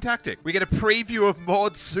interesting tactic. We get a preview of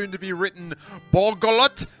Maud's soon-to-be-written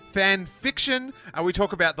Borgolot fan fiction. We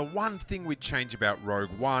talk about the one thing we'd change about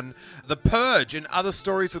Rogue One, The Purge and other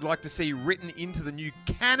stories we'd like to see written into the new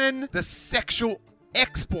canon, the sexual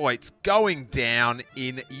exploits going down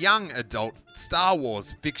in young adult Star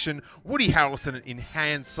Wars fiction, Woody Harrelson in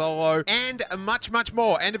Han Solo, and much, much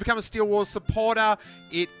more. And to become a Steele Wars supporter,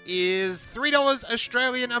 it is $3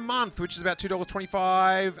 Australian a month, which is about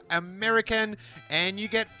 $2.25 American, and you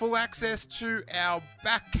get full access to our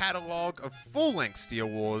back catalogue of full-length Steele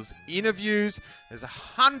Wars interviews. There's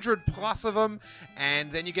 100 plus of them,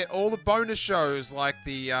 and then you get all the bonus shows like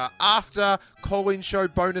the after call-in show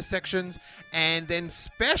bonus sections, and then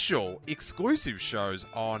special exclusive shows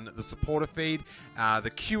on the supporter feed,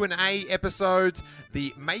 the Q&A episodes,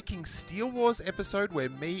 the Making Steele Wars episode where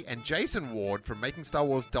me and Jason Ward from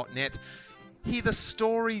MakingStarWars.net hear the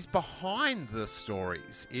stories behind the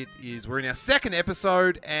stories. We're in our second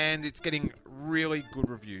episode and it's getting really good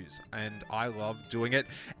reviews and I love doing it.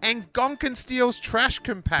 And Gonk and Steele's Trash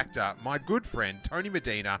Compactor, my good friend Tony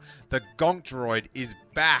Medina, the Gonk Droid, is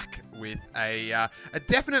back with a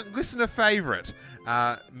definite listener favorite.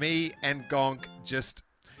 Me and Gonk just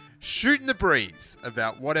shooting the breeze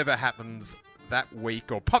about whatever happens that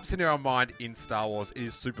week or pops into our mind in Star Wars. It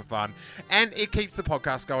is super fun and it keeps the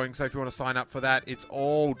podcast going, so if you want to sign up for that, it's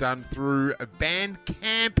all done through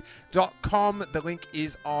bandcamp.com. The link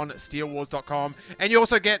is on steelewars.com, and you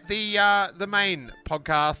also get the main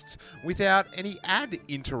podcasts without any ad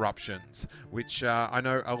interruptions, which I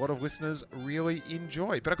know a lot of listeners really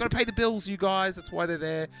enjoy. But I've got to pay the bills, you guys, that's why they're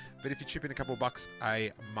there. But if you chip in a couple of bucks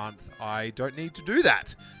a month, I don't need to do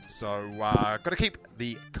that. So got to keep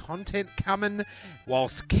the content coming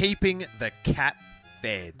whilst keeping the cat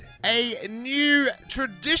fed. A new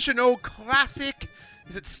traditional classic,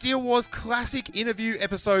 is it Steele Wars Classic interview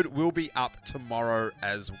episode, will be up tomorrow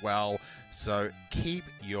as well. So keep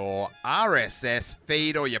your RSS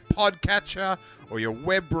feed or your podcatcher or your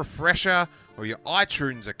web refresher or your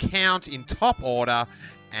iTunes account in top order,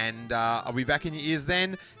 and I'll be back in your ears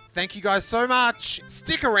then. Thank you guys so much.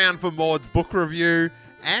 Stick around for Maud's book review,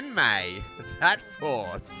 and may that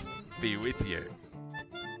force be with you.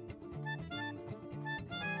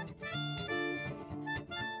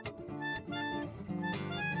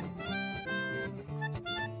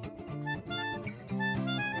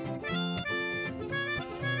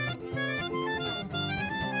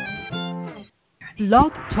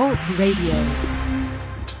 Blog Talk Radio.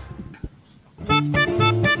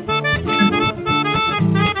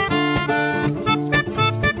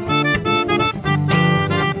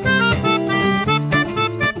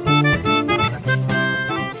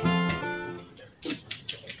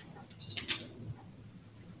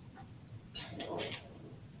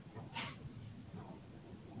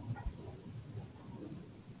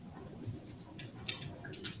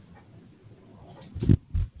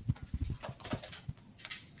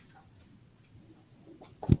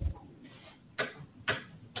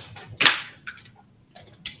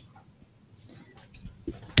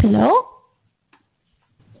 Hello?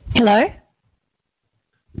 Hello?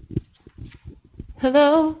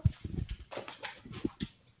 Hello?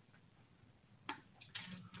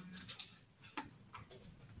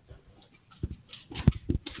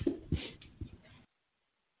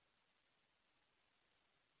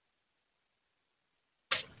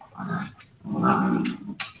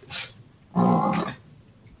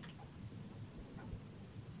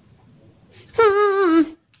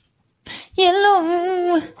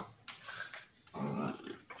 Hello.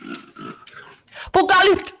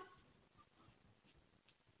 Pokalit.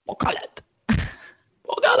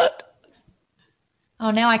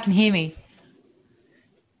 Oh, now I can hear me.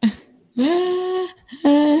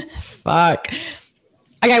 Fuck.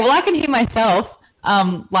 Okay, well, I can hear myself,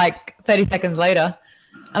 like 30 seconds later,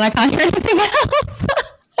 and I can't hear anything else.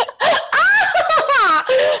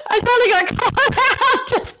 I totally got caught out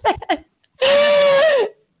just then.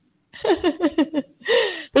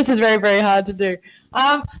 This is very, very hard to do.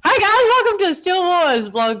 Hi guys, welcome to Still Wars,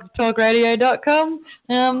 blogtalkradio.com.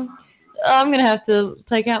 I'm going to have to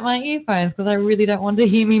take out my earphones because I really don't want to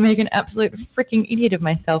hear me make an absolute freaking idiot of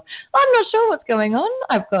myself. I'm not sure what's going on.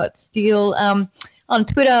 I've got Steele on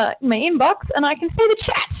Twitter in my inbox and I can see the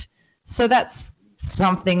chat. So that's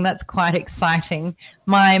something that's quite exciting.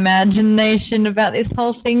 My imagination about this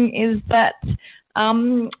whole thing is that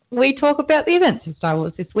we talk about the events of Star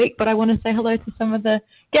Wars this week, but I want to say hello to some of the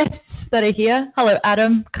guests that are here. Hello,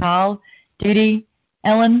 Adam, Carl, Judy,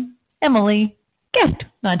 Ellen, Emily, guest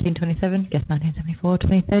 1927, guest 1974,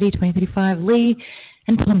 2030, 2035, Lee,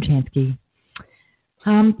 and Tom Chansky.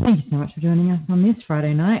 Thank you so much for joining us on this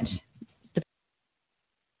Friday night.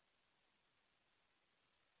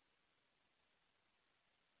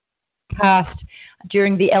 Cast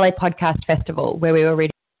during the LA Podcast Festival, where we were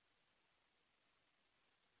reading.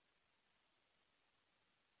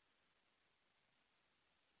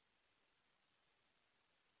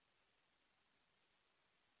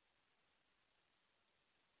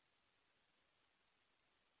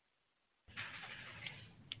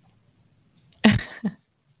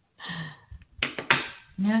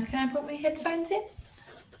 Now can I put my headphones in?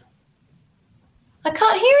 I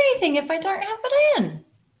can't hear anything if I don't have it in.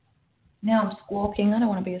 Now I'm squawking. I don't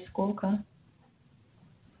want to be a squawker.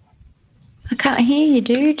 I can't hear you,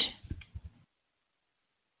 dude.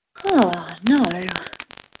 Oh, no.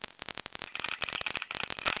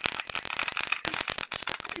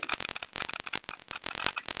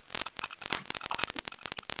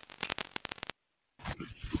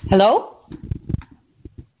 Hello?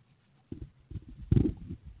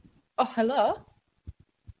 Oh, hello?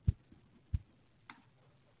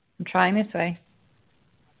 I'm trying this way.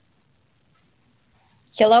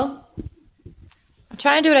 Hello? I'm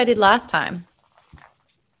trying to do what I did last time.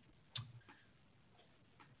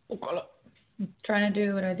 I'm trying to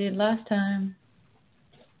do what I did last time.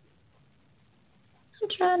 I'm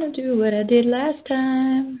trying to do what I did last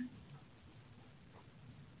time.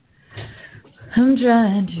 I'm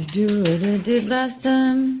trying to do what I did last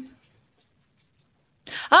time.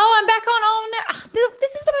 Oh, I'm back on. Oh, no. This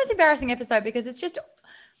is the most embarrassing episode because it's just...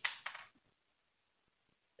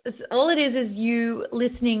 all it is you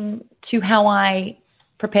listening to how I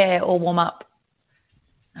prepare or warm up.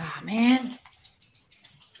 Oh, man.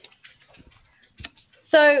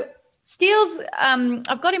 So, Steele's,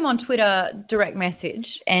 I've got him on Twitter direct message,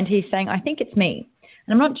 and he's saying, I think it's me.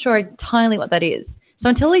 And I'm not sure entirely what that is. So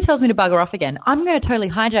until he tells me to bugger off again, I'm going to totally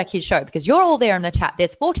hijack his show because you're all there in the chat.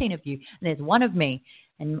 There's 14 of you, and there's one of me.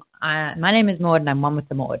 And my name is Maud, and I'm one with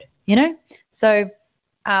the Maud, you know? So,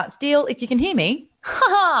 Steele, if you can hear me,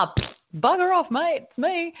 bugger off, mate. It's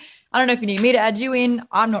me. I don't know if you need me to add you in.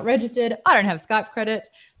 I'm not registered. I don't have Skype credit.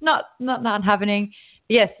 Not happening.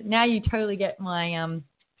 But yes, now you totally get my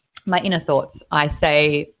my inner thoughts. I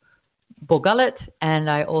say Borgullet, and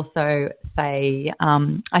I also say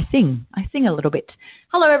I sing a little bit.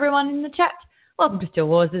 Hello, everyone in the chat. Welcome to Still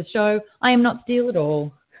Wars' show. I am not Steele at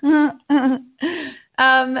all.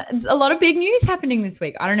 A lot of big news happening this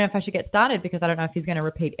week. I don't know if I should get started because I don't know if he's going to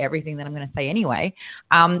repeat everything that I'm going to say anyway.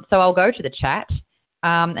 So I'll go to the chat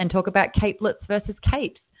and talk about capelets versus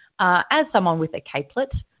capes. As someone with a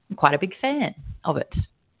capelet, I'm quite a big fan of it,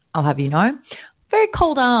 I'll have you know. Very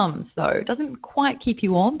cold arms, though. Doesn't quite keep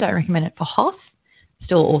you warm. Don't recommend it for Hoth.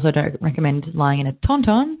 Still also don't recommend lying in a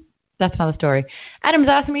tauntaun. That's another story. Adam's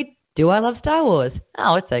asking me, do I love Star Wars?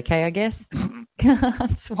 Oh, it's okay, I guess.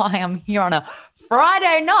 That's why I'm here on a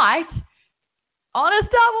Friday night on a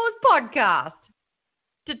Star Wars podcast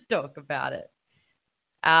to talk about it.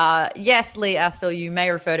 Yes, Lee Astle, you may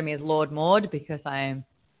refer to me as Lord Maud because I'm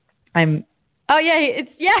Oh, yeah,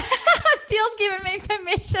 Steele's given me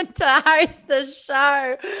permission to host the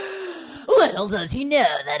show. Little does he know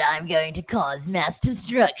that I'm going to cause mass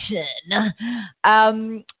destruction.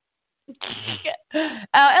 Ellen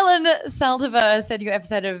Saldivar said your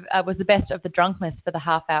episode was the best of the drunk list for the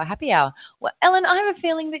half-hour happy hour. Well, Ellen, I have a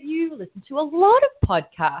feeling that you listen to a lot of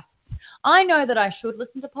podcasts. I know that I should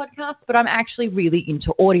listen to podcasts, but I'm actually really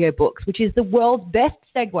into audiobooks, which is the world's best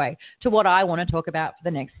segue to what I want to talk about for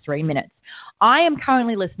the next 3 minutes. I am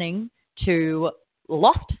currently listening to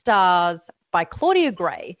Lost Stars by Claudia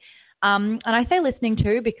Gray. And I say listening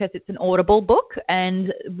to because it's an Audible book.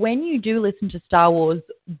 And when you do listen to Star Wars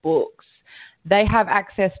books, they have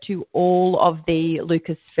access to all of the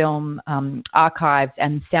Lucasfilm archives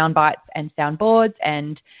and sound bites and soundboards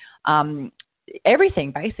and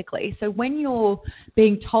everything, basically. So when you're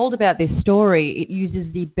being told about this story, it uses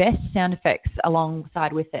the best sound effects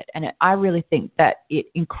alongside with it. And I really think that it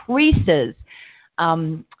increases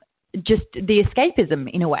just the escapism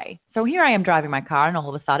in a way. So here I am driving my car and all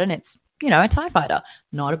of a sudden it's, a TIE fighter.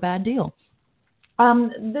 Not a bad deal.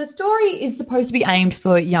 The story is supposed to be aimed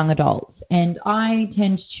for young adults, and I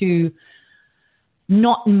tend to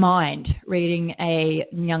not mind reading a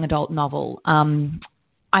young adult novel.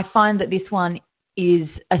 I find that this one is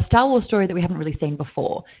a Star Wars story that we haven't really seen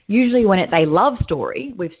before. Usually when it's a love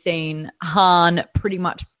story, we've seen Han pretty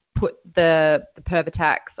much put the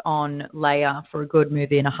pervatax on Leia for a good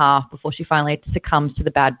movie and a half before she finally succumbs to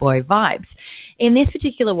the bad boy vibes. In this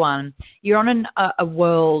particular one, you're on a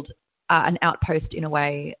world, an outpost in a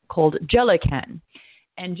way, called Jellican.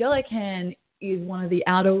 And Jellican is one of the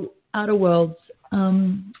outer worlds,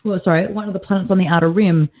 one of the planets on the outer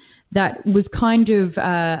rim that was kind of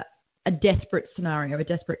a desperate scenario, a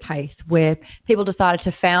desperate case where people decided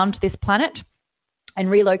to found this planet and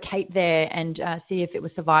relocate there and see if it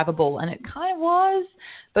was survivable. And it kind of was,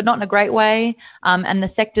 but not in a great way. And the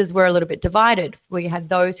sectors were a little bit divided, where you had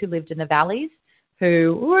those who lived in the valleys,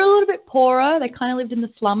 who were a little bit poorer. They kind of lived in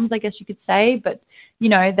the slums, I guess you could say. But,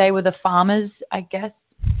 they were the farmers, I guess.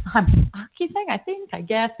 I keep saying I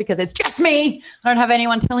guess, because it's just me. I don't have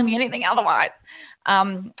anyone telling me anything otherwise.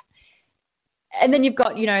 And then you've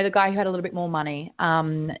got, the guy who had a little bit more money.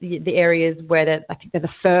 The areas where I think they're the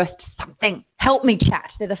first something. Help me, chat.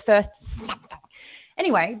 They're the first something.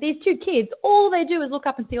 Anyway, these two kids, all they do is look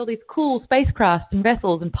up and see all these cool spacecrafts and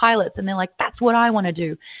vessels and pilots, and they're like, that's what I want to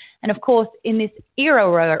do. And, of course, in this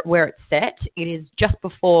era where it's set, it is just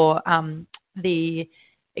before the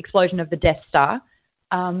explosion of the Death Star.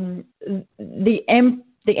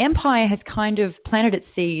 The Empire has kind of planted its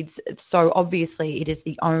seeds, so obviously it is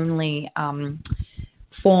the only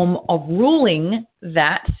form of ruling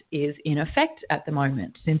that is in effect at the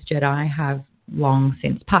moment, since Jedi have long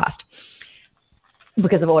since passed.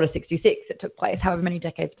 Because of Order 66, it took place however many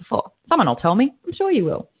decades before. Someone will tell me. I'm sure you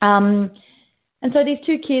will. And so these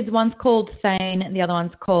two kids, one's called Thane and the other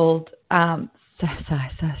one's called...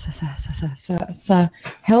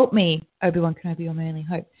 help me, Obi-Wan Kenobi, your only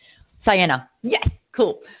hope. Ciena. Yes.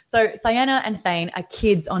 Cool. So Ciena and Thane are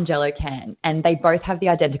kids on Jellican, and they both have the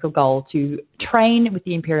identical goal to train with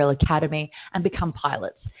the Imperial Academy and become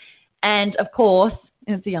pilots. And, of course,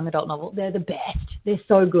 it's a young adult novel, they're the best. They're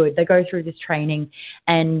so good. They go through this training,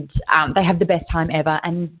 and they have the best time ever,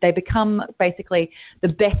 and they become basically the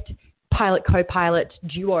best pilot-co-pilot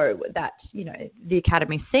duo that, the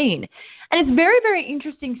Academy's seen. And it's very, very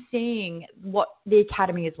interesting seeing what the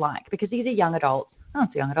Academy is like, because these are young adults. Oh,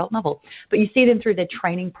 it's a young adult novel. But you see them through their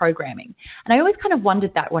training programming. And I always kind of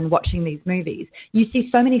wondered that when watching these movies. You see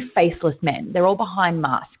so many faceless men. They're all behind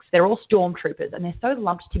masks. They're all stormtroopers, and they're so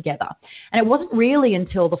lumped together. And it wasn't really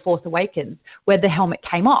until The Force Awakens where the helmet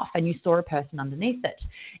came off and you saw a person underneath it.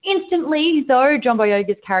 Instantly, though, John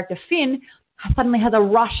Boyega's character Finn suddenly has a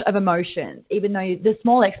rush of emotions, even though the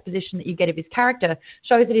small exposition that you get of his character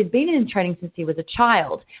shows that he's been in training since he was a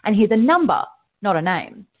child, and he's a number, not a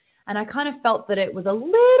name. And I kind of felt that it was a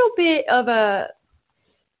little bit of a,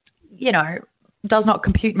 does not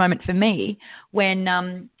compute moment for me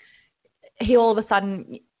when he all of a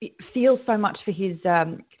sudden feels so much for his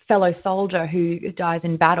fellow soldier who dies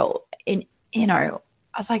in battle. And, I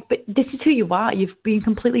was like, but this is who you are. You've been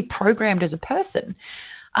completely programmed as a person.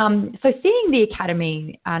 So seeing the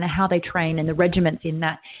Academy and how they train and the regiments in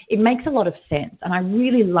that, it makes a lot of sense. And I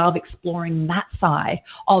really love exploring that side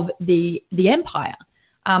of the Empire.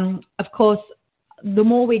 Of course, the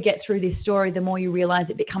more we get through this story, the more you realize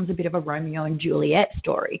it becomes a bit of a Romeo and Juliet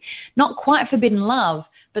story. Not quite forbidden love,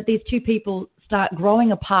 but these two people start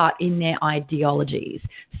growing apart in their ideologies.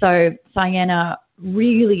 So Ciena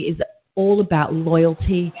really is all about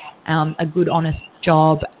loyalty, a good, honest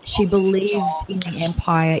job. She believes in the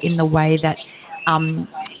Empire in the way that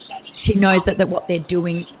She knows that what they're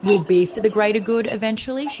doing will be for the greater good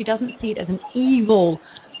eventually. She doesn't see it as an evil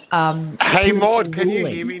Hey, Maud, can you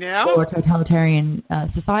hear me now? Or a totalitarian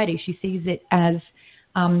society. She sees it as,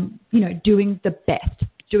 doing the best,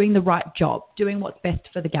 doing the right job, doing what's best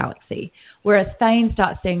for the galaxy. Whereas Thane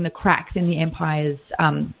starts seeing the cracks in the Empire's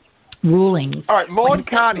rulings. All right, Maud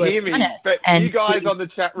can't hear me, but you guys on the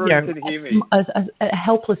chat room can hear me. A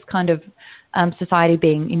helpless kind of society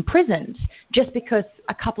being imprisoned just because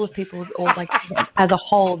a couple of people, or like as a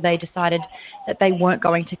whole, they decided that they weren't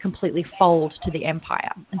going to completely fold to the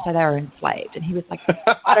Empire, and so they were enslaved. And he was like,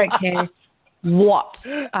 I don't care what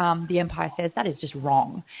the Empire says, that is just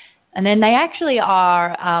wrong. And then they actually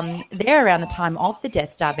are there around the time of the Death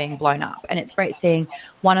Star being blown up, and it's great seeing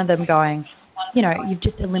one of them going, you've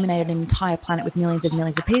just eliminated an entire planet with millions of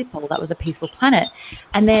people. That was a peaceful planet.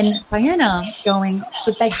 And then Diana going,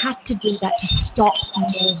 but they have to do that to stop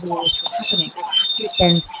more wars from happening. They have to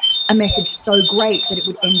send a message so great that it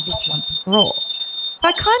would end this once and for all. So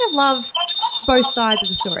I kind of love both sides of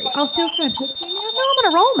the story. I'll still try and talk to you now. No, I'm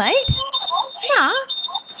on a roll, mate. Yeah.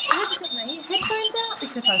 I had to put my headphones out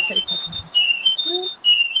because I was so talking.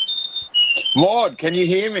 Maud, can you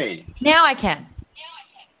hear me? Now I can.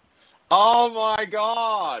 Oh, my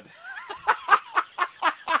God.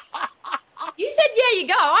 You said, yeah, you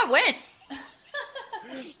go. I went.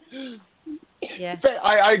 Yeah.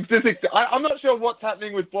 I'm not sure what's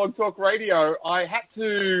happening with Blog Talk Radio. I had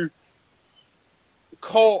to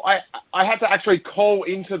call. I had to actually call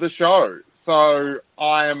into the show. So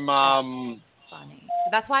I'm. Funny. So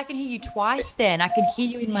that's why I can hear you twice then. I can hear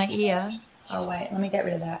you in my ear. Oh, wait. Let me get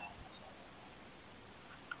rid of that.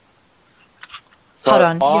 So hold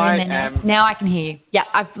on. Now I can hear you. Yeah,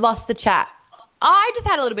 I've lost the chat. I just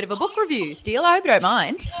had a little bit of a book review, Steele. I hope you don't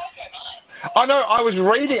mind. Oh, no, I was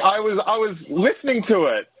reading. I was listening to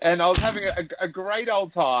it, and I was having a great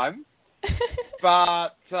old time.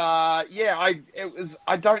 But, I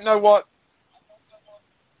don't know what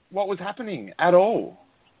was happening at all.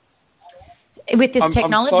 With this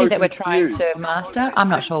technology that we're trying to master, I'm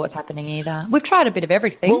not sure what's happening either. We've tried a bit of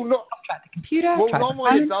everything. I've tried the computer. Well,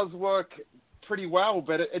 normally it does work pretty well,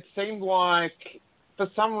 but it seemed like for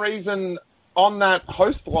some reason on that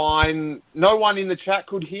host line, no one in the chat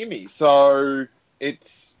could hear me. So it's,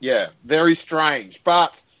 very strange.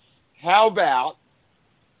 But how about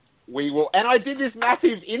we will... And I did this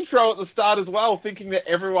massive intro at the start as well, thinking that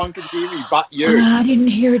everyone could hear me but you. I didn't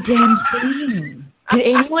hear a damn thing. Did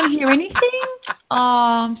anyone hear anything? Oh,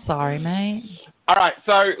 I'm sorry, mate. All right,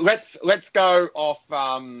 so let's go off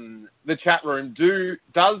the chat room.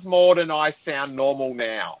 Does Maud and I sound normal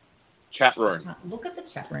now? Chat room. Look at the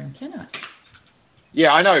chat room, can I?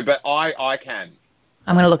 Yeah, I know, but I can.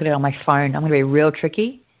 I'm going to look at it on my phone. I'm going to be real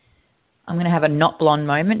tricky. I'm going to have a not blonde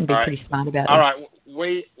moment and be pretty smart about it. All right,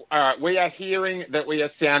 we are hearing that we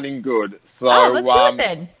are sounding good. So let's do it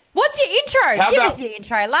then. What's your intro? Give us your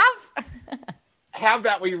intro, love. How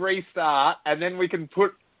about we restart and then we can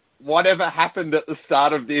put whatever happened at the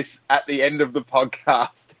start of this at the end of the podcast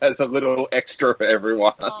as a little extra for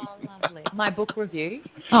everyone. Oh, lovely. My book review.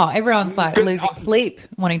 Oh, everyone's like losing sleep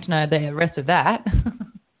wanting to know the rest of that.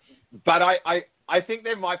 But I think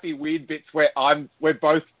there might be weird bits where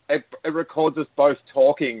it records us both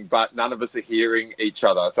talking, but none of us are hearing each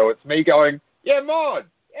other. So it's me going, yeah, Maud,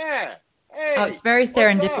 yeah, hey. Oh, it's very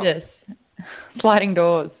serendipitous. Sliding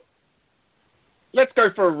doors. Let's go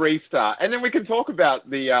for a restart, and then we can talk about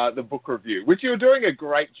the book review, which you were doing a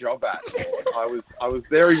great job at. I was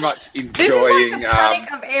very much enjoying. This is like the panic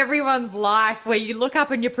of everyone's life, where you look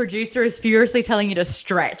up and your producer is furiously telling you to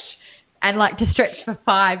stretch, and like to stretch for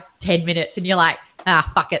 5-10 minutes, and you're like,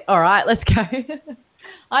 fuck it, all right, let's go.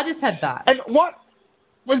 I just had that. And what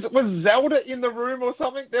was Zelda in the room or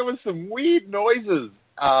something? There was some weird noises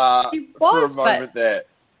for a moment there.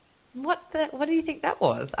 What do you think that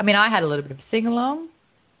was? I mean, I had a little bit of a sing-along.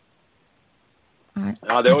 Right.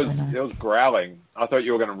 Oh, there was growling. I thought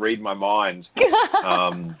you were going to read my mind.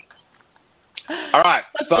 All right,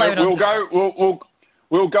 so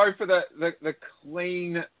we'll go for the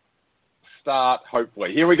clean start.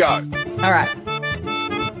 Hopefully, here we go. All right.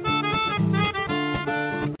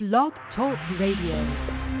 Blog Talk Radio.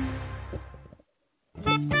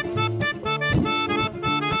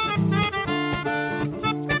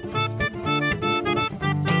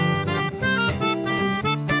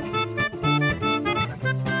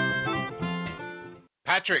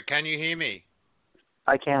 Patrick, can you hear me?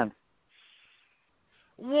 I can.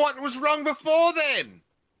 What was wrong before then?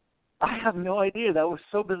 I have no idea. That was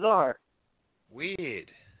so bizarre.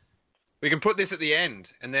 Weird. We can put this at the end,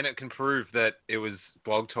 and then it can prove that it was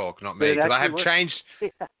Blog Talk, not me. Because I have changed.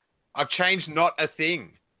 I've changed not a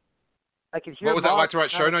thing. I can hear. What was that like to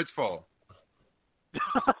write show notes for?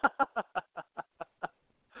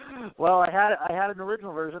 Well, I had an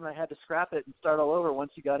original version. I had to scrap it and start all over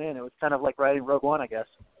once you got in. It was kind of like writing Rogue One, I guess.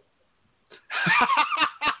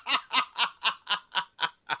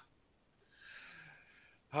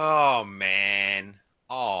 Oh man.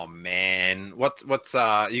 What's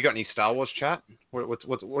you got any Star Wars chat? What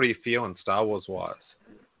are you feeling Star Wars wise?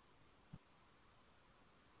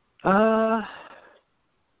 I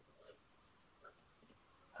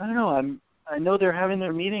don't know. I know they're having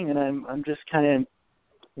their meeting, and I'm just kind of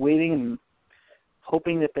waiting and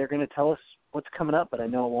hoping that they're going to tell us what's coming up. But I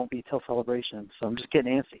know it won't be till Celebration, so I'm just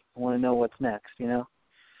getting antsy. I want to know what's next. You know.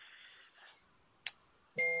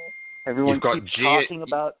 Everyone keeps talking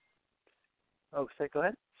about. Oh, go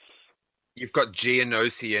ahead. You've got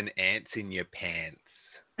Geonosian ants in your pants.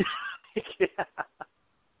 Yeah.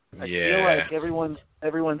 I feel like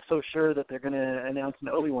everyone's so sure that they're going to announce an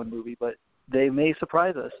Obi-Wan movie, but they may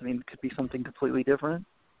surprise us. I mean, it could be something completely different.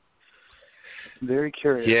 I'm very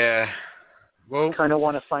curious. Yeah. Well, kind of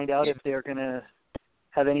want to find out if they're going to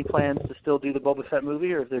have any plans to still do the Boba Fett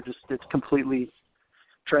movie, or if it's completely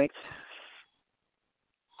tranked.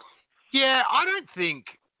 Yeah, I don't think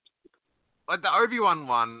like the Obi-Wan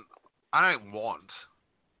one. I don't want.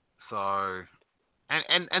 So,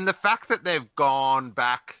 and the fact that they've gone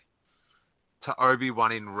back to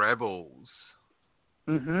Obi-Wan in Rebels.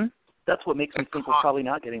 Mm-hmm. That's what makes me think we're probably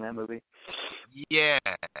not getting that movie. Yeah.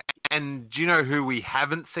 And do you know who we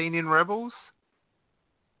haven't seen in Rebels?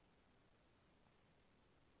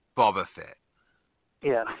 Boba Fett.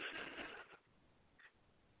 Yeah.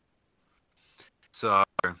 So,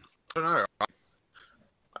 I don't know.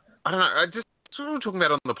 I just what we're talking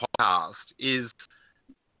about on the podcast is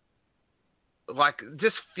like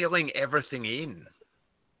just filling everything in.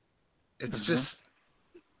 It's just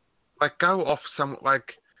like go off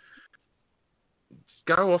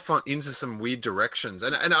into some weird directions,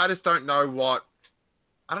 and I just don't know what.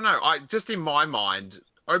 I don't know. I just in my mind,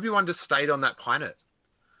 Obi-Wan just stayed on that planet,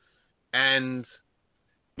 and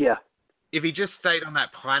yeah, if he just stayed on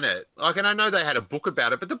that planet, like, and I know they had a book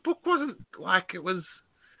about it, but the book wasn't like it was.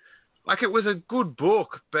 Like, it was a good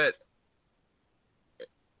book, but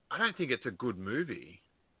I don't think it's a good movie.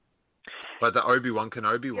 Like the Obi-Wan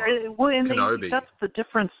Kenobi one. Yeah, well, and Kenobi. That's the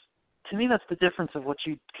difference. To me, that's the difference of what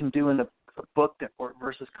you can do in a book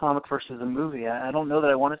versus comic versus a movie. I don't know that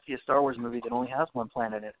I want to see a Star Wars movie that only has one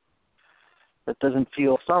planet in it. That doesn't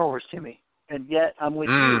feel Star Wars to me. And yet, I'm with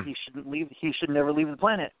you. He should never leave the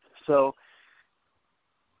planet. So,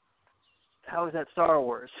 how is that Star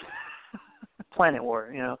Wars? Planet War,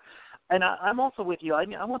 you know. And I'm also with you. I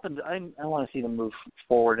want them. I want to see them move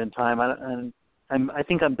forward in time. I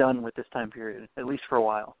think I'm done with this time period, at least for a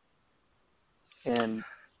while. And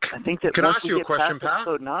I think that Can once I ask we you a get question, past Pat?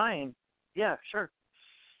 episode 9, yeah, sure.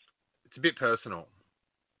 It's a bit personal.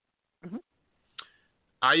 Mm-hmm.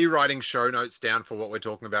 Are you writing show notes down for what we're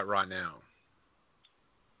talking about right now?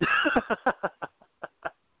 I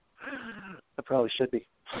probably should be.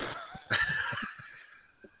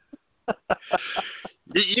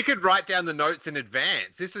 You could write down the notes in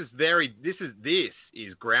advance. This is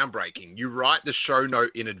groundbreaking. You write the show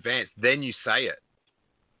note in advance, then you say it.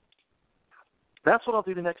 That's what I'll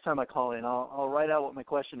do the next time I call in. I'll write out what my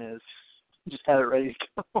question is. Just have it ready to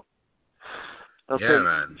go. Okay, yeah,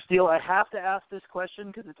 man. Steele, I have to ask this question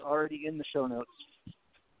because it's already in the show notes.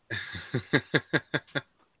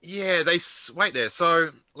 Yeah, wait there.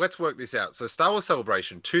 So let's work this out. So Star Wars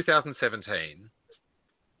Celebration, 2017.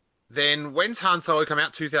 Then when's Han Solo come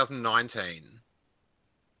out? 2019.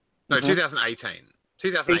 No, 2018.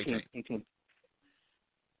 2018. 18.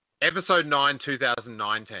 Episode 9,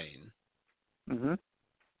 2019. Mm-hmm.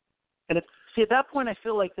 And at that point, I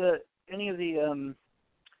feel like any of the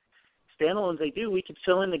standalones they do, we could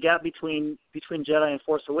fill in the gap between Jedi and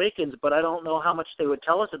Force Awakens, but I don't know how much they would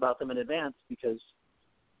tell us about them in advance because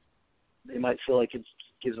they might feel like it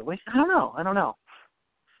gives away. I don't know.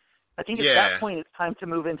 I think at that point it's time to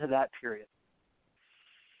move into that period.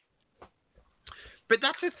 But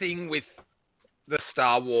that's the thing with the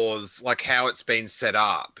Star Wars, like how it's been set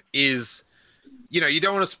up, is, you know, you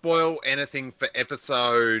don't want to spoil anything for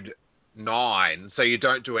episode 9, so you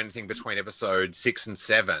don't do anything between episode 6 and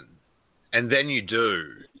 7. And then you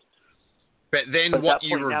do. But then but what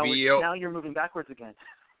you reveal... Now you're moving backwards again.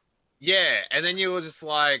 Yeah, and then you were just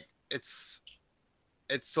like,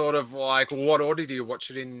 it's sort of like, well, what order do you watch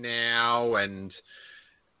it in now? And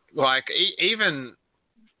like, even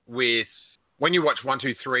with, when you watch 1,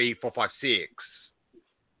 2, 3, 4, 5, 6,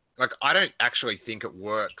 like, I don't actually think it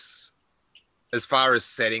works as far as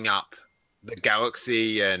setting up the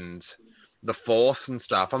galaxy and the Force and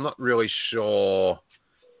stuff, I'm not really sure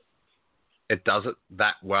it does it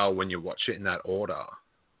that well when you watch it in that order.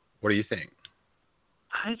 What do you think?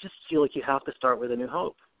 I just feel like you have to start with A New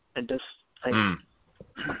Hope, and just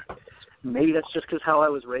maybe that's just because how I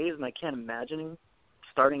was raised, and I can't imagine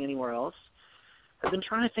starting anywhere else. I've been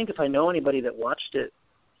trying to think if I know anybody that watched it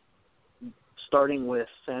starting with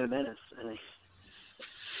Phantom Menace, and I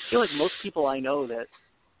feel like most people I know that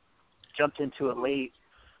jumped into it late,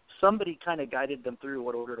 somebody kind of guided them through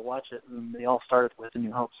what order to watch it, and they all started with A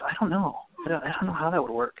New Hope. So I don't know. I don't know how that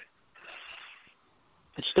would work.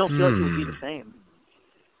 I just don't feel like it would be the same.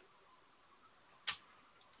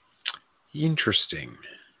 Interesting.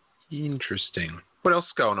 What else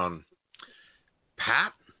is going on?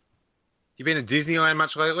 Pat, you been to Disneyland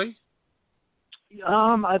much lately?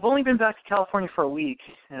 I've only been back to California for a week,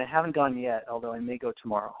 and I haven't gone yet, although I may go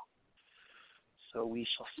tomorrow. So we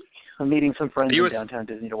shall see. I'm meeting some friends in downtown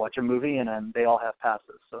Disney to watch a movie, and they all have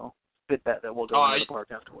passes, so good bet that we'll go to the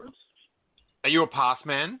park afterwards. Are you a pass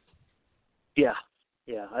man? Yeah.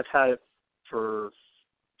 I've had it for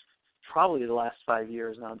probably the last 5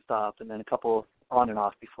 years nonstop, and then a couple on and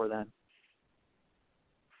off before then.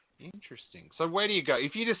 Interesting. So where do you go?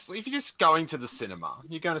 If you're just going to the cinema,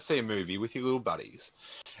 you're going to see a movie with your little buddies,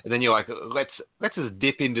 and then you're like, let's just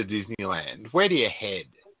dip into Disneyland. Where do you head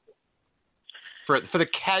for the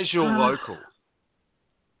casual local?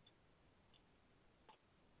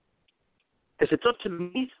 If it's up to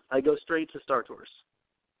me, I go straight to Star Tours.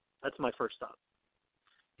 That's my first stop.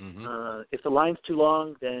 Mm-hmm. If the line's too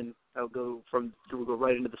long, then we'll go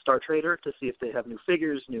right into the Star Trader to see if they have new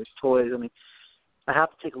figures, new toys. I mean, I have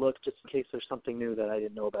to take a look just in case there's something new that I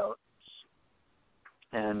didn't know about,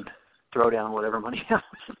 and throw down whatever money I have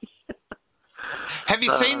with me. Have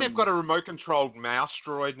you seen they've got a remote-controlled mouse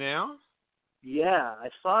droid now? Yeah, I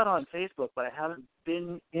saw it on Facebook, but I haven't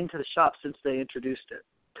been into the shop since they introduced it.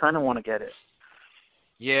 Kind of want to get it.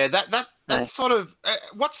 Yeah, that's sort of.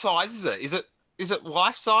 What size is it? Is it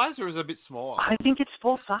life size or is it a bit smaller? I think it's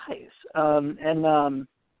full size.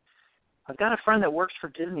 I've got a friend that works for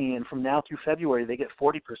Disney, and from now through February they get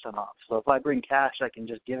 40% off. So if I bring cash, I can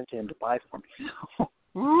just give it to him to buy for me.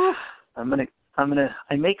 I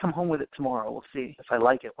may come home with it tomorrow. We'll see if I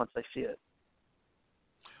like it once I see it.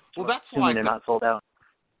 Well, that's like they're not sold out.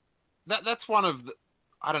 That's one of the,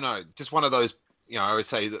 I don't know, just one of those. I would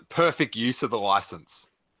say the perfect use of the license.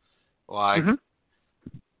 Like,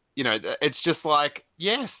 it's just like,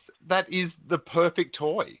 yes, that is the perfect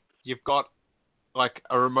toy. You've got like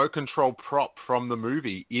a remote control prop from the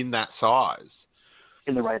movie in that size.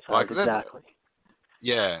 In the right size, exactly.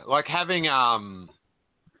 Yeah, like having like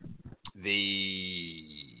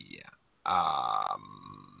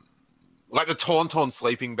the Tauntaun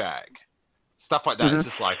sleeping bag, stuff like that. Mm-hmm. It's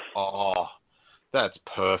just like, oh, that's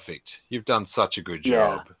perfect. You've done such a good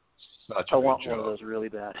job. I want one of those really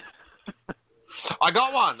bad. I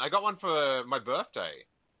got one. I got one for my birthday.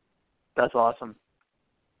 That's awesome.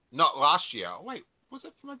 Not last year. Wait, was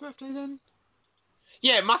it for my birthday then?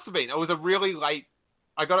 Yeah, it must have been. It was a really late.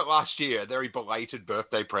 I got it last year, a very belated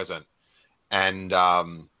birthday present. And,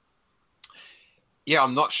 I'm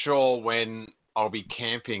not sure when I'll be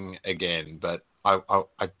camping again, but I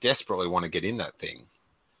desperately want to get in that thing.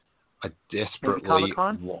 I desperately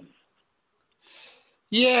Comic-Con?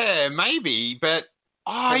 Yeah, maybe, but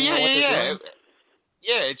yeah,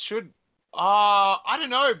 it should. I don't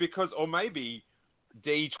know or maybe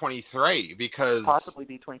D23 because possibly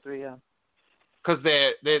D23, yeah. Because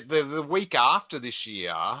they're the week after this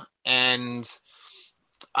year, and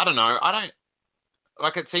I don't know.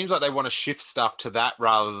 It seems like they want to shift stuff to that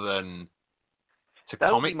rather than to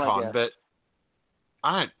Comic-Con, but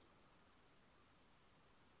I don't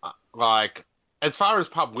as far as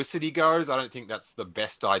publicity goes, I don't think that's the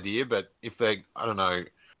best idea, but if I don't know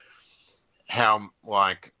how,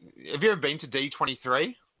 have you ever been to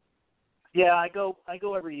D23? Yeah, I go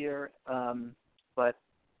every year, but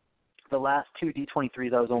the last two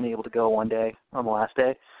D23s I was only able to go one day on the last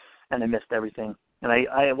day, and I missed everything. And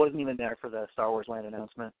I wasn't even there for the Star Wars Land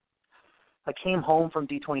announcement. I came home from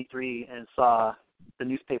D23 and saw the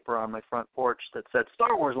newspaper on my front porch that said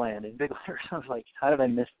Star Wars Land in big letters. I was like, how did I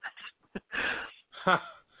miss this?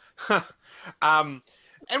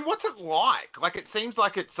 And what's it like? It seems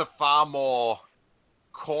like it's a far more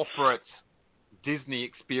corporate Disney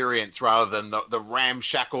experience rather than the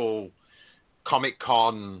ramshackle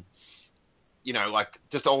Comic-Con,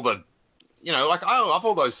 just all the, I love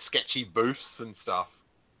all those sketchy booths and stuff.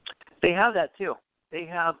 They have that too. They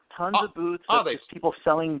have tons of booths of just people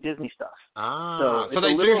selling Disney stuff. So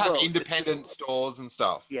they do have independent stores and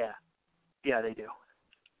stuff. Yeah, they do.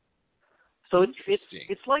 So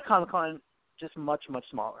it's like Comic-Con, just much, much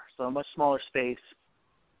smaller. So a much smaller space.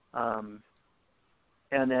 And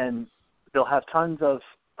then they'll have tons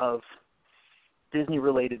of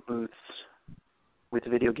Disney-related booths with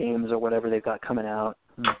video games or whatever they've got coming out.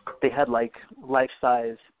 They had like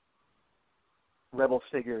life-size Rebels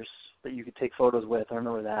figures that you could take photos with. I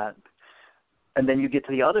remember that. And then you get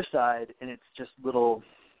to the other side, and it's just little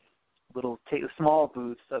small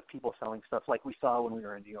booths of people selling stuff like we saw when we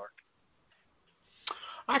were in New York.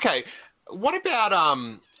 Okay. What about,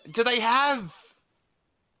 do they have,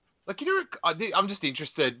 like, I'm just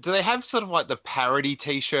interested, do they have sort of like the parody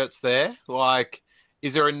T-shirts there? Like,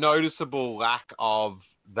 is there a noticeable lack of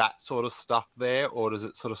that sort of stuff there, or does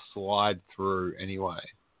it sort of slide through anyway?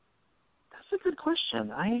 That's a good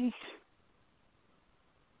question. I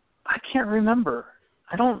can't remember.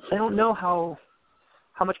 I don't know how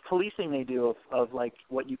much policing they do of like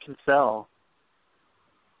what you can sell.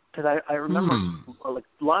 Because I remember like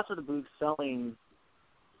lots of the booths selling,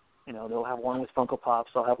 they'll have one with Funko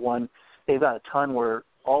Pops. They'll have one. They've got a ton where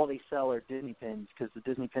all they sell are Disney pins because the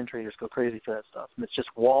Disney pin traders go crazy for that stuff. And it's just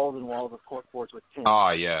walls and walls of corkboards with pins. Oh,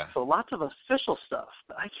 yeah. So lots of official stuff.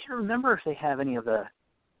 But I can't remember if they have any of the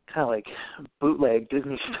kind of like bootleg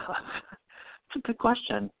Disney stuff. It's a good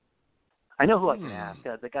question. I know who I can ask.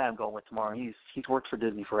 The guy I'm going with tomorrow, he's worked for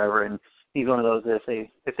Disney forever, and he's one of those that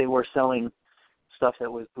if they were selling stuff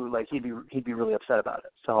that was bootleg, he'd be really upset about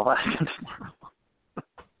it. So I'll ask him tomorrow.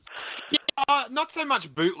 Yeah, not so much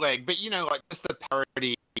bootleg, but like just the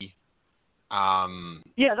parody.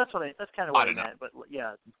 Yeah, that's kind of what I meant. But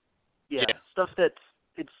yeah, stuff that's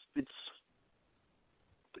it's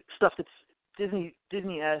stuff that's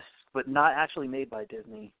Disney-esque, but not actually made by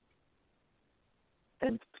Disney.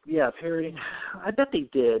 And yeah, parody. I bet they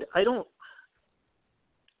did. I don't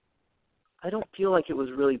feel like it was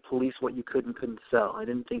really police what you could and couldn't sell. I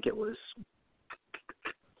didn't think it was.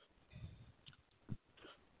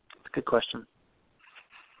 It's a good question.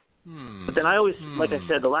 But then I always, like I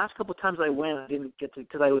said, the last couple of times I went, I didn't get to,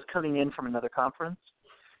 because I was coming in from another conference,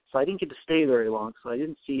 so I didn't get to stay very long, so I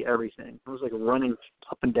didn't see everything. I was like running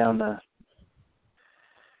up and down the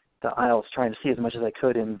aisles trying to see as much as I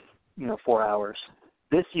could in 4 hours.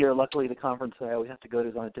 This year, luckily, the conference that I always have to go to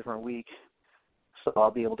is on a different week, so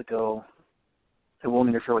I'll be able to go. It won't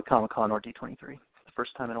interfere with Comic-Con or D23. It's the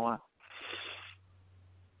first time in a while.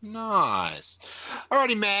 Nice.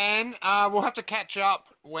 Alrighty, man. We'll have to catch up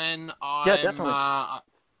when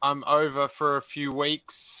I'm over for a few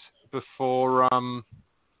weeks before, and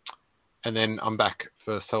then I'm back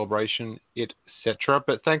for Celebration, etc.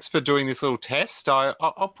 But thanks for doing this little test.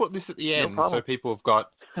 I'll put this at the end so people have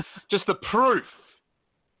got just the proof.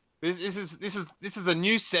 This is a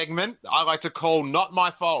new segment I like to call "Not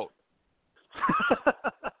My Fault."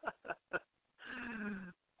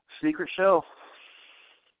 Secret show.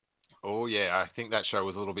 Oh yeah, I think that show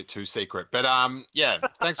was a little bit too secret. But yeah,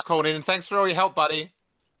 thanks for calling in and thanks for all your help, buddy.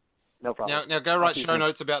 No problem. Now go write show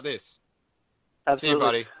notes about this.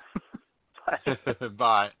 Absolutely. See you, buddy.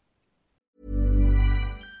 Bye.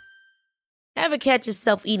 Ever catch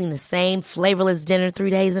yourself eating the same flavorless dinner 3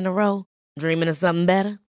 days in a row? Dreaming of something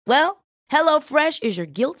better? Well, HelloFresh is your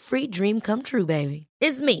guilt-free dream come true, baby.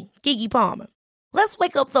 It's me, Keke Palmer. Let's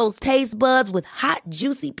wake up those taste buds with hot,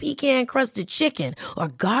 juicy pecan-crusted chicken or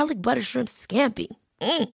garlic butter shrimp scampi.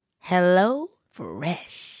 Hello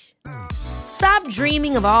Fresh. Stop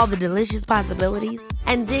dreaming of all the delicious possibilities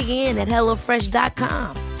and dig in at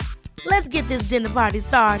HelloFresh.com. Let's get this dinner party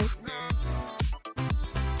started.